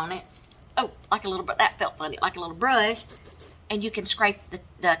tip on it. Oh, like a little, that felt funny, like a little brush. And you can scrape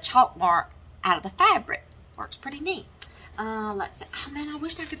the chalk mark out of the fabric. Works pretty neat. Let's see. Oh man, I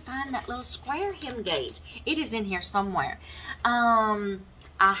wish I could find that little square hem gauge. It is in here somewhere. I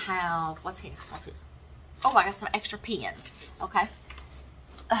have, what's here? Oh, I got some extra pens. Okay.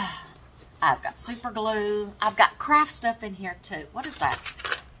 I've got super glue. I've got craft stuff in here too. What is that?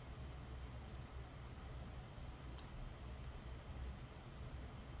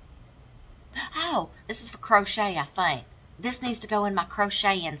 Oh, this is for crochet, I think. This needs to go in my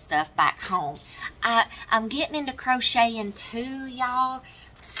crocheting stuff back home. I'm getting into crocheting too, y'all.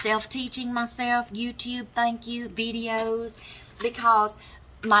 Self-teaching myself, YouTube, thank you, videos. Because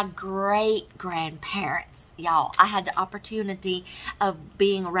my great-grandparents, y'all, I had the opportunity of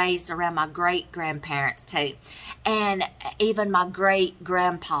being raised around my great-grandparents too. And even my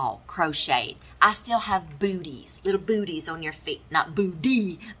great-grandpa crocheted. I still have booties, little booties on your feet. Not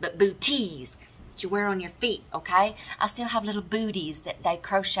booty, but booties that you wear on your feet, okay? I still have little booties that they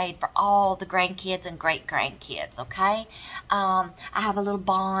crocheted for all the grandkids and great-grandkids, okay? I have a little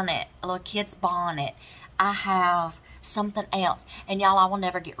bonnet, a little kid's bonnet. I have something else. And y'all, I will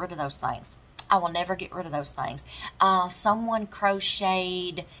never get rid of those things. I will never get rid of those things. Someone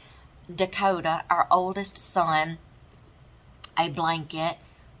crocheted Dakota, our oldest son, a blanket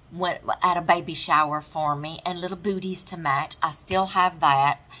at a baby shower for me, and little booties to match. I still have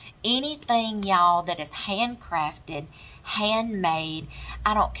that. Anything, y'all, that is handcrafted, handmade,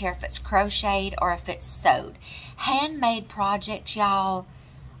 I don't care if it's crocheted or if it's sewed. Handmade projects, y'all,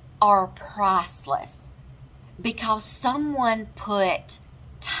 are priceless because someone put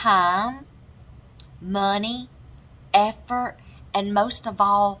time, money, effort, and most of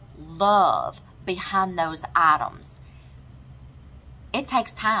all, love behind those items. It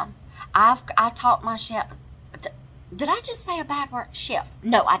takes time. I taught my chef. Did I just say a bad word? Chef.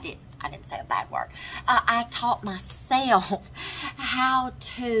 No, I didn't. I didn't say a bad word. I taught myself how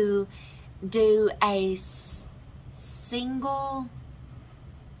to do a single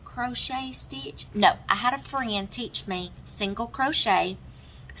crochet stitch. No, I had a friend teach me single crochet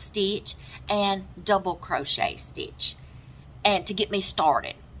stitch and double crochet stitch, and to get me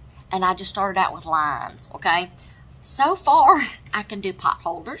started. And I just started out with lines, okay? So far, I can do pot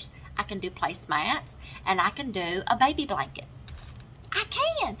holders, I can do placemats, and I can do a baby blanket. I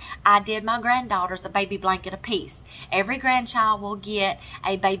can. I did my granddaughters a baby blanket apiece. Every grandchild will get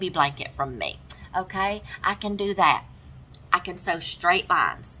a baby blanket from me, okay? I can do that. I can sew straight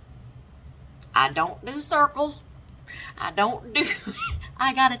lines. I don't do circles. I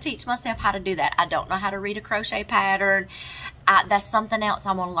got to teach myself how to do that. I don't know how to read a crochet pattern. That's something else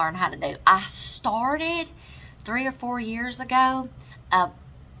I want to learn how to do. I started 3 or 4 years ago a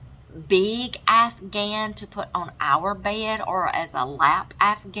big Afghan to put on our bed or as a lap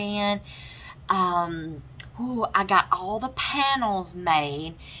Afghan. I got all the panels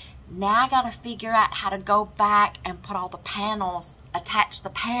made. Now I got to figure out how to go back and put all the panels, attach the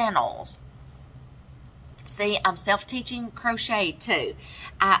panels. See, I'm self-teaching crochet too.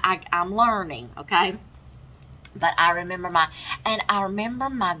 I'm learning, okay? But I remember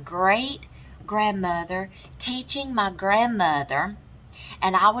my great-grandmother teaching my grandmother,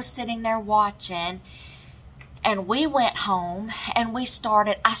 and I was sitting there watching, and we went home, and I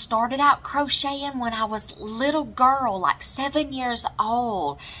started out crocheting when I was a little girl, like 7 years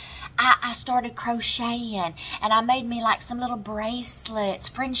old. I started crocheting, and I made me like some little bracelets,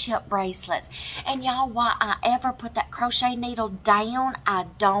 friendship bracelets. And y'all, why I ever put that crochet needle down, I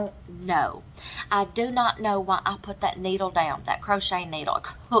don't know. I do not know why I put that needle down, that crochet needle,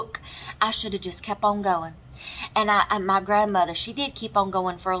 hook. I should have just kept on going. And my grandmother, she did keep on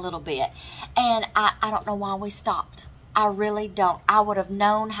going for a little bit. And I don't know why we stopped. I really don't. I would have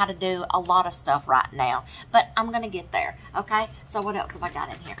known how to do a lot of stuff right now. But I'm going to get there, okay? So what else have I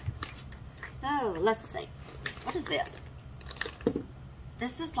got in here? Oh, let's see. What is this?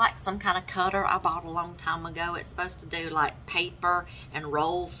 This is like some kind of cutter I bought a long time ago. It's supposed to do like paper and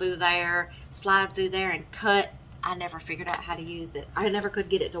roll through there, slide through there and cut. I never figured out how to use it. I never could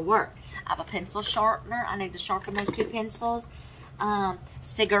get it to work. I have a pencil sharpener. I need to sharpen those 2 pencils.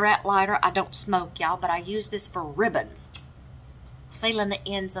 Cigarette lighter. I don't smoke, y'all, but I use this for ribbons. Sealing the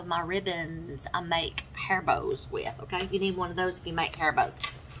ends of my ribbons I make hair bows with, okay? You need one of those if you make hair bows.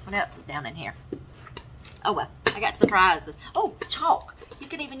 What else is down in here? Oh, well, I got surprises. Oh, chalk. You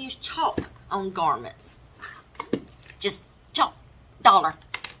can even use chalk on garments. Just chalk. $1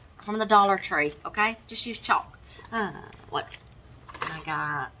 from the Dollar Tree, okay? Just use chalk. I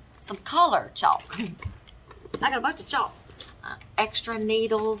got some color chalk. I got a bunch of chalk. Extra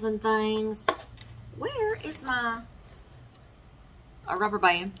needles and things. Where is my rubber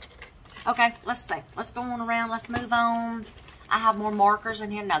band? Okay, let's see. Let's go on around. Let's move on. I have more markers in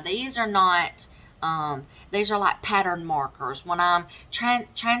here. Now, these are not, these are like pattern markers. When I'm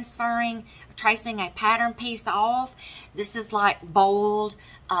tracing a pattern piece off, this is like bold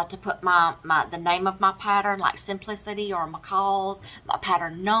to put the name of my pattern, like Simplicity or McCall's, my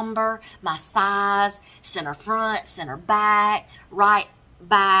pattern number, my size, center front, center back, right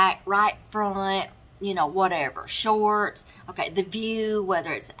front, you know, whatever, shorts, okay, the view,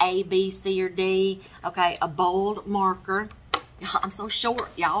 whether it's A, B, C, or D, okay, a bold marker. I'm so short,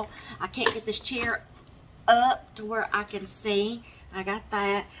 y'all. I can't get this chair up to where I can see. I got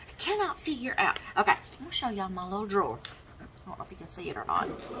that. I cannot figure out. Okay, I'm going to show y'all my little drawer. I don't know if you can see it or not.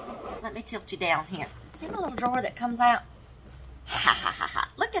 Let me tilt you down here. See my little drawer that comes out? Ha ha ha ha.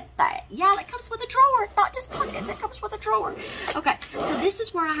 Look at that. Y'all, it comes with a drawer. Not just pockets. It comes with a drawer. Okay, so this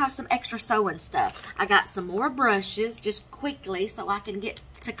is where I have some extra sewing stuff. I got some more brushes just quickly so I can get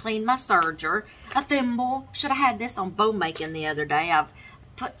to clean my serger. A thimble. Should have had this on bow making the other day. I've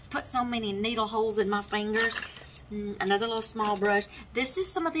put so many needle holes in my fingers. Another little small brush. This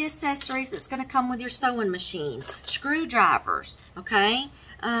is some of the accessories that's going to come with your sewing machine. Screwdrivers, okay?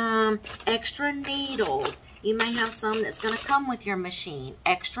 Extra needles. You may have some that's going to come with your machine.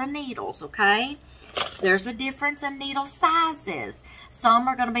 Extra needles, okay? There's a difference in needle sizes. Some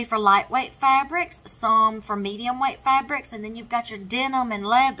are going to be for lightweight fabrics, some for medium weight fabrics, and then you've got your denim and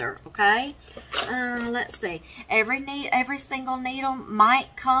leather, okay? Let's see. Every single needle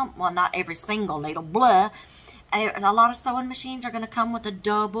might come, well, not every single needle, blah. A lot of sewing machines are going to come with a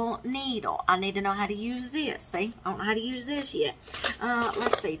double needle. I need to know how to use this. See, I don't know how to use this yet.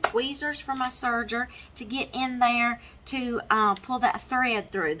 Let's see, tweezers for my serger to get in there to pull that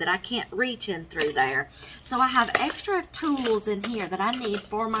thread through that I can't reach in through there. So I have extra tools in here that I need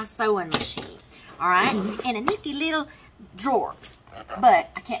for my sewing machine. All right, and a nifty little drawer.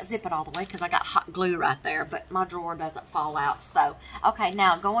 But I can't zip it all the way because I got hot glue right there. But my drawer doesn't fall out. So, okay,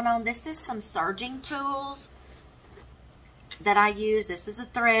 now going on, this is some serging tools that I use. This is a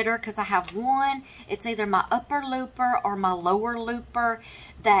threader because I have one. It's either my upper looper or my lower looper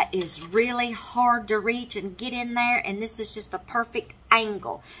that is really hard to reach and get in there, and this is just a perfect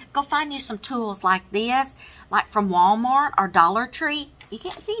angle. Go find you some tools like this, like from Walmart or Dollar Tree. You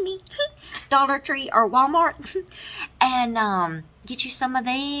can't see me. Dollar Tree or Walmart. And get you some of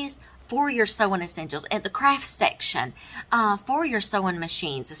these for your sewing essentials at the craft section, for your sewing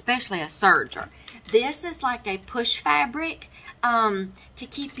machines, especially a serger. This is like a push fabric to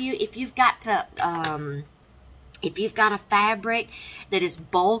keep you, if you've got a fabric that is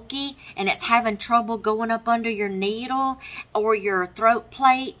bulky and it's having trouble going up under your needle or your throat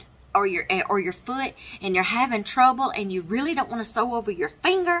plate or your foot, and you're having trouble and you really don't want to sew over your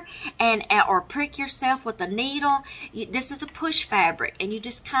finger or prick yourself with a needle, this is a push fabric, and you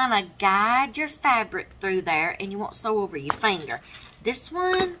just kind of guide your fabric through there and you won't sew over your finger. This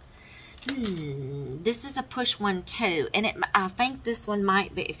one, this is a push one too, and I think this one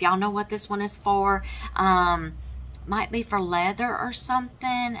might be, if y'all know what this one is for, might be for leather or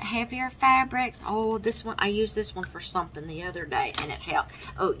something, heavier fabrics. Oh, this one, I used this one for something the other day and it helped.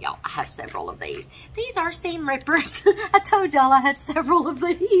 Oh, y'all, I have several of these. These are seam rippers. I told y'all I had several of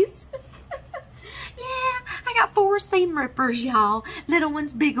these. Yeah, I got 4 seam rippers, y'all. Little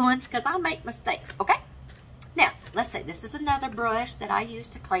ones, big ones, because I make mistakes, okay? Now, let's say this is another brush that I use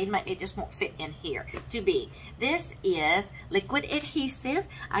to clean. It just won't fit in here. Too big. This is liquid adhesive.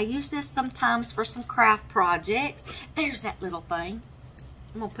 I use this sometimes for some craft projects. There's that little thing.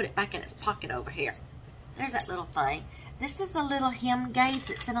 I'm going to put it back in its pocket over here. There's that little thing. This is a little hem gauge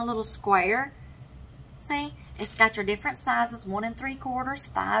that's in a little square. See? It's got your different sizes, 1 3/4,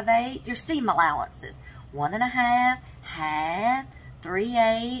 5/8, your seam allowances. 1 1/2, half,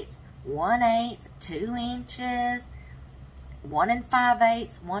 3/8, 1/8, 2 inches, 1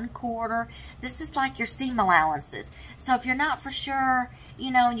 5/8, 1/4. This is like your seam allowances. So if you're not for sure, you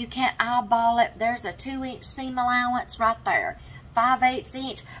know, you can't eyeball it, there's a 2-inch seam allowance right there. 5/8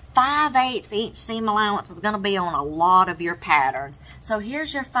 inch. 5/8 inch seam allowance is going to be on a lot of your patterns. So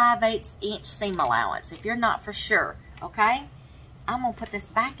here's your 5/8 inch seam allowance if you're not for sure, okay? I'm going to put this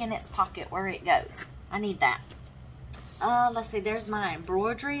back in its pocket where it goes. I need that. Let's see, there's my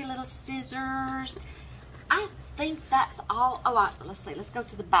embroidery little scissors. I think that's all. Oh, let's see, let's go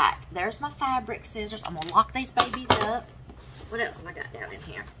to the back. There's my fabric scissors. I'm going to lock these babies up. What else have I got down in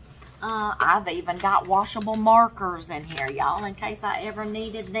here? I've even got washable markers in here, y'all, in case I ever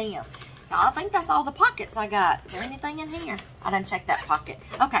needed them. Y'all, I think that's all the pockets I got. Is there anything in here? I didn't check that pocket.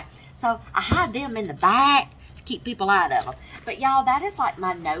 Okay, so I hide them in the back to keep people out of them. But y'all, that is like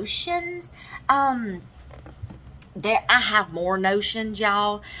my notions. I have more notions,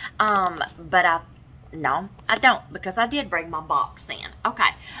 y'all. But no, I don't, because I did bring my box in.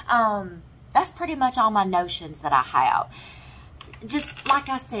 Okay, that's pretty much all my notions that I have. Just like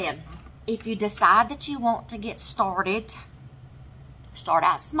I said, if you decide that you want to get started, start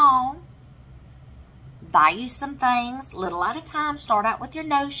out small, buy you some things, little at a time, start out with your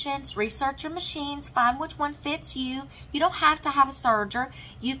notions, research your machines, find which one fits you. You don't have to have a serger.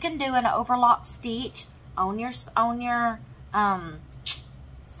 You can do an overlock stitch on your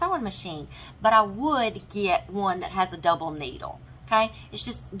sewing machine, but I would get one that has a double needle. Okay, it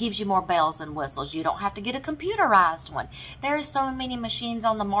just gives you more bells and whistles. You don't have to get a computerized one. There are so many machines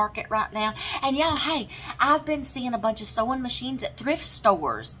on the market right now. And y'all, hey, I've been seeing a bunch of sewing machines at thrift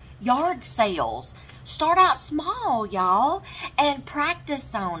stores, yard sales. Start out small, y'all, and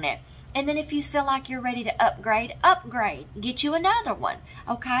practice on it. And then if you feel like you're ready to upgrade, get you another one,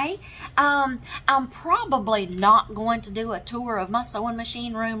 okay? I'm probably not going to do a tour of my sewing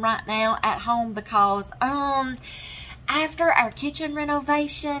machine room right now at home because, after our kitchen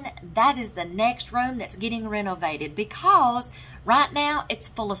renovation, that is the next room that's getting renovated because right now it's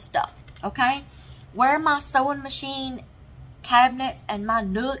full of stuff, okay? Where my sewing machine cabinets and my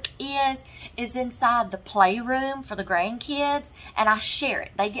nook is inside the playroom for the grandkids, and I share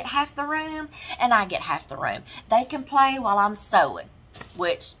it. They get half the room and I get half the room. They can play while I'm sewing,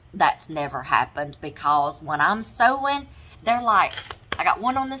 which that's never happened because when I'm sewing, they're like, I got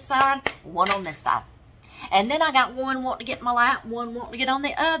one on this side, one on this side. And then I got one wanting to get in my lap, one wanting to get on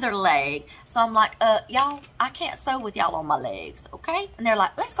the other leg. So I'm like, y'all, I can't sew with y'all on my legs, okay? And they're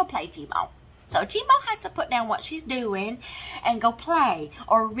like, let's go play, Gmo. So Gmo has to put down what she's doing and go play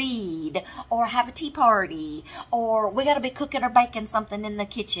or read or have a tea party, or we got to be cooking or baking something in the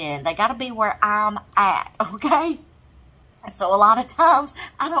kitchen. They got to be where I'm at, okay? So a lot of times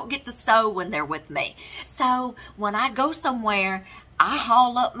I don't get to sew when they're with me. So when I go somewhere, I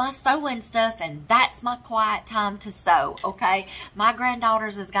haul up my sewing stuff, and that's my quiet time to sew, okay? My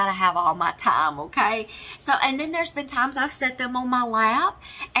granddaughters has got to have all my time, okay? So, and then there's been times I've set them on my lap,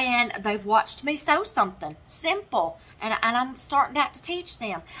 and they've watched me sew something simple, and I'm starting out to teach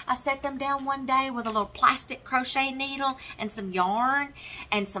them. I set them down one day with a little plastic crochet needle and some yarn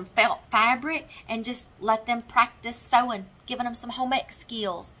and some felt fabric, and just let them practice sewing, giving them some home ec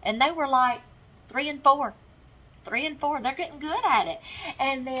skills. And they were like 3 and 4. 3 and 4, they're getting good at it.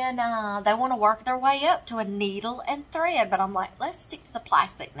 And then they want to work their way up to a needle and thread. But I'm like, let's stick to the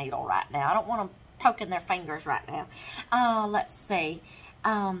plastic needle right now. I don't want them poking their fingers right now. Let's see.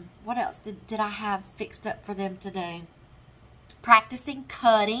 What else did I have fixed up for them to do? Practicing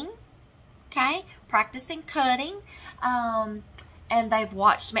cutting. Okay, practicing cutting. And they've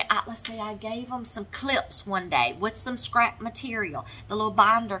watched me. Let's see, I gave them some clips one day with some scrap material, the little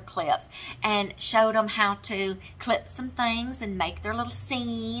binder clips, and showed them how to clip some things and make their little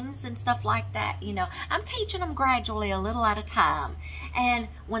seams and stuff like that. You know, I'm teaching them gradually, a little at a time. And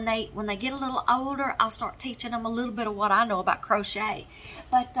when they get a little older, I'll start teaching them a little bit of what I know about crochet.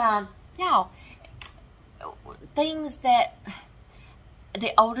 But y'all, things that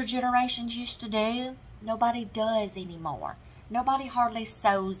the older generations used to do, nobody does anymore. Nobody hardly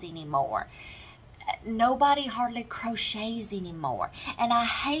sews anymore. Nobody hardly crochets anymore. And I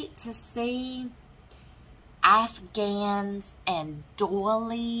hate to see Afghans and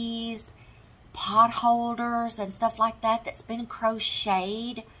doilies pot holders and stuff like that that's been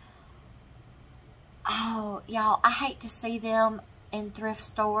crocheted. Oh, y'all, I hate to see them in thrift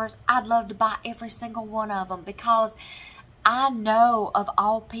stores. I'd love to buy every single one of them, because I know of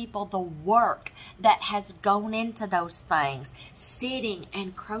all people the work that has gone into those things, sitting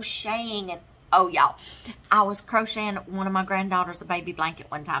and crocheting. And oh, y'all, I was crocheting one of my granddaughters a baby blanket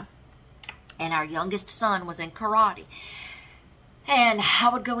one time, and our youngest son was in karate. And I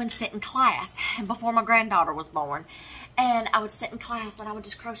would go and sit in class, and before my granddaughter was born, and I would sit in class and I would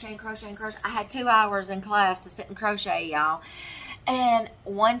just crochet and crochet and crochet. I had 2 hours in class to sit and crochet, y'all. And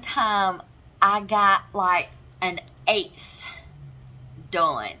one time I got like an 1/8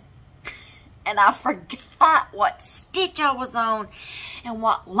 done. And I forgot what stitch I was on and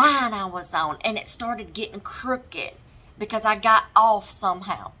what line I was on. And it started getting crooked because I got off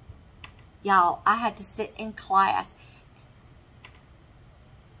somehow. Y'all, I had to sit in class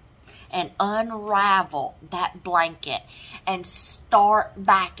and unravel that blanket and start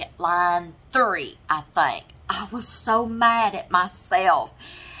back at line 3, I think. I was so mad at myself.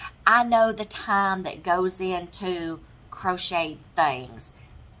 I know the time that goes into crochet things.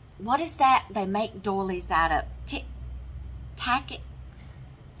 What is that they make doilies out of? Tack it.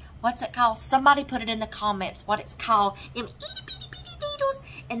 What's it called? Somebody put it in the comments what it's called. Them itty bitty bitty needles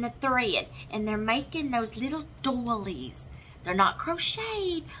and the thread. And they're making those little doilies. They're not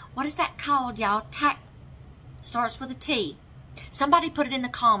crocheted. What is that called, y'all? Tack. Starts with a T. Somebody put it in the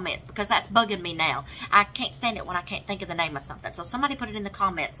comments, because that's bugging me now. I can't stand it when I can't think of the name of something. So somebody put it in the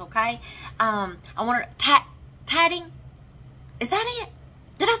comments, okay? I want to... Tatting? Is that it?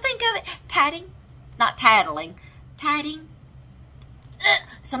 Did I think of it? Tatting? Not tattling. Tatting?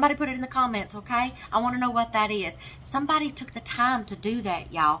 Somebody put it in the comments, okay? I want to know what that is. Somebody took the time to do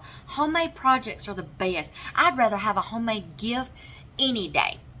that, y'all. Homemade projects are the best. I'd rather have a homemade gift any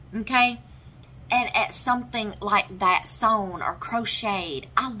day, okay? And at something like that sewn or crocheted.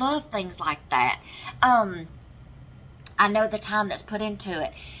 I love things like that. I know the time that's put into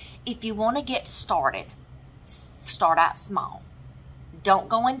it. If you want to get started, start out small. Don't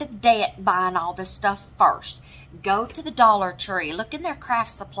go into debt buying all this stuff first. Go to the Dollar Tree. Look in their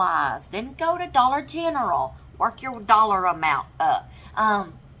craft supplies. Then go to Dollar General. Work your dollar amount up.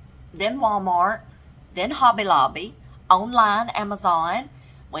 Then Walmart. Then Hobby Lobby. Online, Amazon.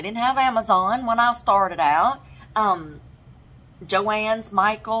 We didn't have Amazon when I started out. Joann's,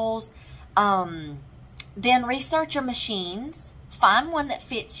 Michael's. Then research your machines. Find one that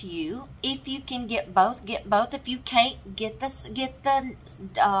fits you. If you can get both, get both. If you can't, get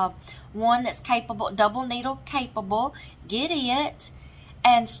the one that's capable, double needle capable. Get it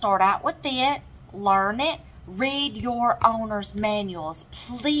and start out with it. Learn it. Read your owner's manuals.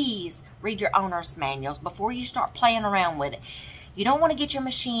 Please read your owner's manuals before you start playing around with it. You don't want to get your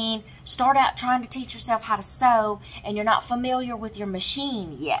machine, start out trying to teach yourself how to sew, and you're not familiar with your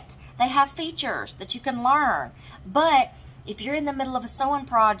machine yet. They have features that you can learn. But if you're in the middle of a sewing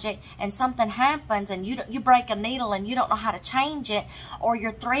project and something happens and you break a needle and you don't know how to change it, or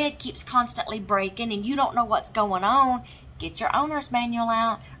your thread keeps constantly breaking and you don't know what's going on, get your owner's manual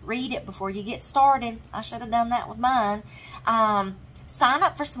out. Read it before you get started. I should have done that with mine. Sign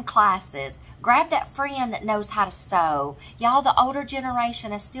up for some classes. Grab that friend that knows how to sew. Y'all, the older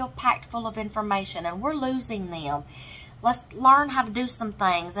generation is still packed full of information, and we're losing them. Let's learn how to do some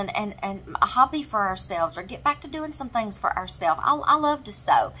things and a hobby for ourselves, or get back to doing some things for ourselves. I love to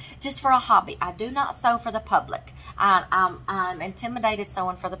sew just for a hobby. I do not sew for the public. I'm intimidated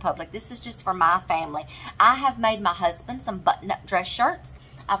sewing for the public. This is just for my family. I have made my husband some button-up dress shirts.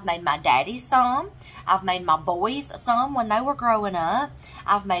 I've made my daddy some. I've made my boys some when they were growing up.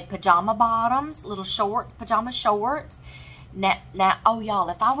 I've made pajama bottoms, little shorts, pajama shorts. Now, oh y'all,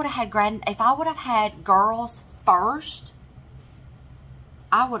 if I would have had girls first,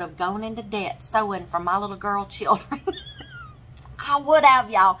 I would have gone into debt sewing for my little girl children. I would have,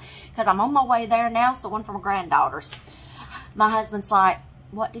 y'all, because I'm on my way there now sewing for my granddaughters. My husband's like,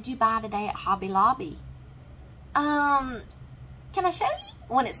 "What did you buy today at Hobby Lobby?" Can I show you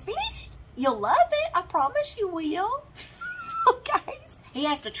when it's finished? You'll love it. I promise you will. Okay. He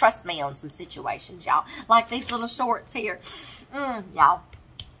has to trust me on some situations, y'all. Like these little shorts here. Y'all.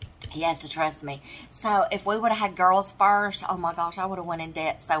 He has to trust me. So if we would have had girls first, oh my gosh, I would have went in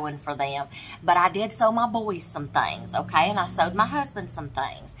debt sewing for them. But I did sew my boys some things, okay? And I sewed my husband some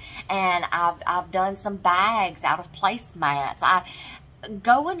things. And I've done some bags out of placemats.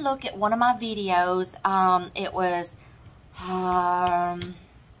 Go and look at one of my videos. It was, I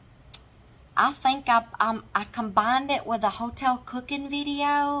think I combined it with a hotel cooking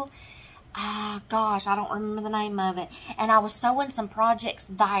video. gosh, I don't remember the name of it. And I was sewing some projects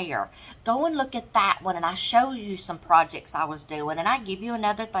there. Go and look at that one, and I show you some projects I was doing, and I give you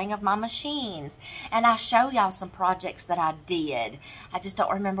another thing of my machines, and I show y'all some projects that I did. I just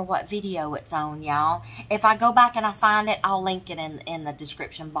don't remember what video it's on, y'all. If I go back and I find it, I'll link it in the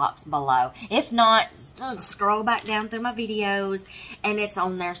description box below. If not, scroll back down through my videos, and it's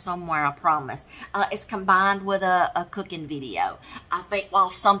on there somewhere, I promise. It's combined with a cooking video. I think while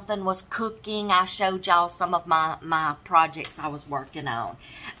something was cooking, I showed y'all some of my projects I was working on.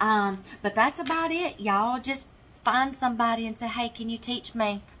 But that's about it, y'all. Just find somebody and say, hey, can you teach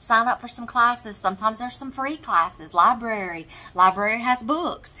me? Sign up for some classes. Sometimes there's some free classes. Library has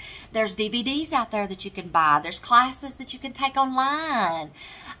books. There's DVDs out there that you can buy. There's classes that you can take online.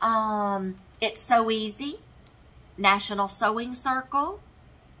 It's so easy. National Sewing Circle.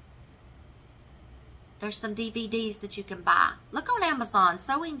 There's some DVDs that you can buy. Look on Amazon,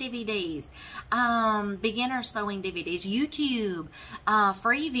 sewing DVDs, beginner sewing DVDs, YouTube,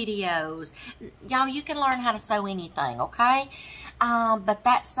 free videos. Y'all, you can learn how to sew anything, okay? But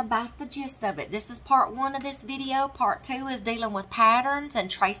that's about the gist of it. This is part 1 of this video. Part 2 is dealing with patterns and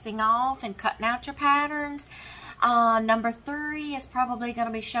tracing off and cutting out your patterns. Number 3 is probably going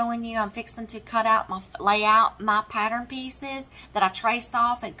to be showing you, I'm fixing to lay out my pattern pieces that I traced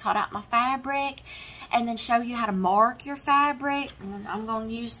off and cut out my fabric, and then show you how to mark your fabric. And I'm going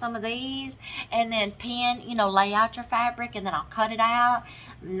to use some of these, and then pin, lay out your fabric, and then I'll cut it out.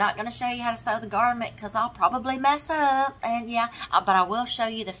 I'm not going to show you how to sew the garment because I'll probably mess up, and yeah, but I will show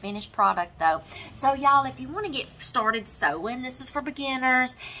you the finished product though. So y'all, if you want to get started sewing, this is for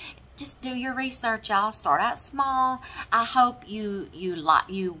beginners. Just do your research, y'all. Start out small. I hope you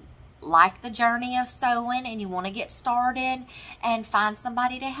like the journey of sewing and you want to get started and find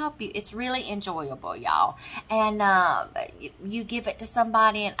somebody to help you. It's really enjoyable, y'all. And you give it to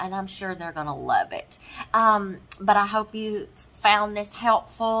somebody, and I'm sure they're going to love it. But I hope you found this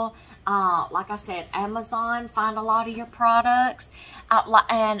helpful. Like I said, Amazon, find a lot of your products.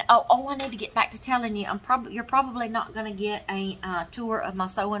 And I need to get back to telling you, you're probably not going to get a tour of my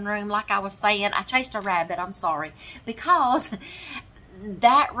sewing room. Like I was saying, I chased a rabbit. I'm sorry, because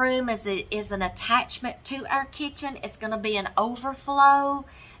that room is an attachment to our kitchen. It's going to be an overflow.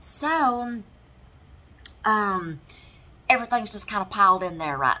 So everything's just kind of piled in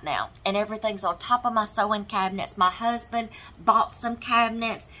there right now, and everything's on top of my sewing cabinets. My husband bought some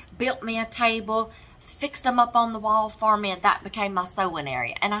cabinets, built me a table, fixed them up on the wall for me, and that became my sewing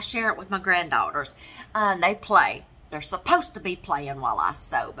area. And I share it with my granddaughters. They play. They're supposed to be playing while I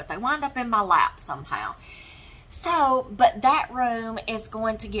sew, but they wind up in my lap somehow. So, but that room is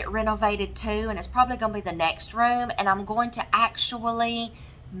going to get renovated too, and it's probably going to be the next room, and I'm going to actually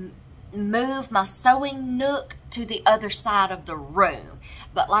move my sewing nook to the other side of the room.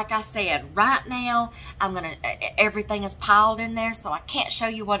 But like I said, right now, everything is piled in there, so I can't show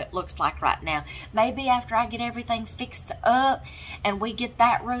you what it looks like right now. Maybe after I get everything fixed up and we get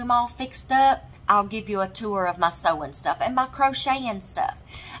that room all fixed up, I'll give you a tour of my sewing stuff and my crocheting stuff.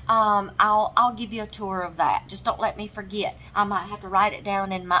 I'll give you a tour of that. Just don't let me forget. I might have to write it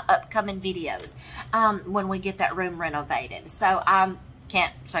down in my upcoming videos when we get that room renovated. So I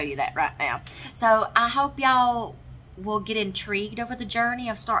can't show you that right now. So I hope y'all will get intrigued over the journey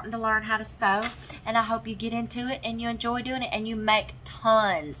of starting to learn how to sew, and I hope you get into it and you enjoy doing it and you make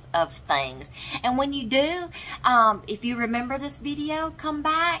tons of things. And when you do, if you remember this video, come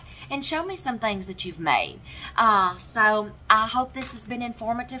back and show me some things that you've made. So I hope this has been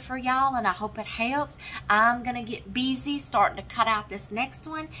informative for y'all, and I hope it helps. I'm gonna get busy starting to cut out this next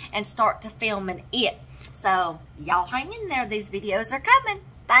one and start to filming it. So y'all hang in there, these videos are coming.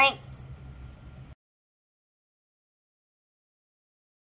 Thanks.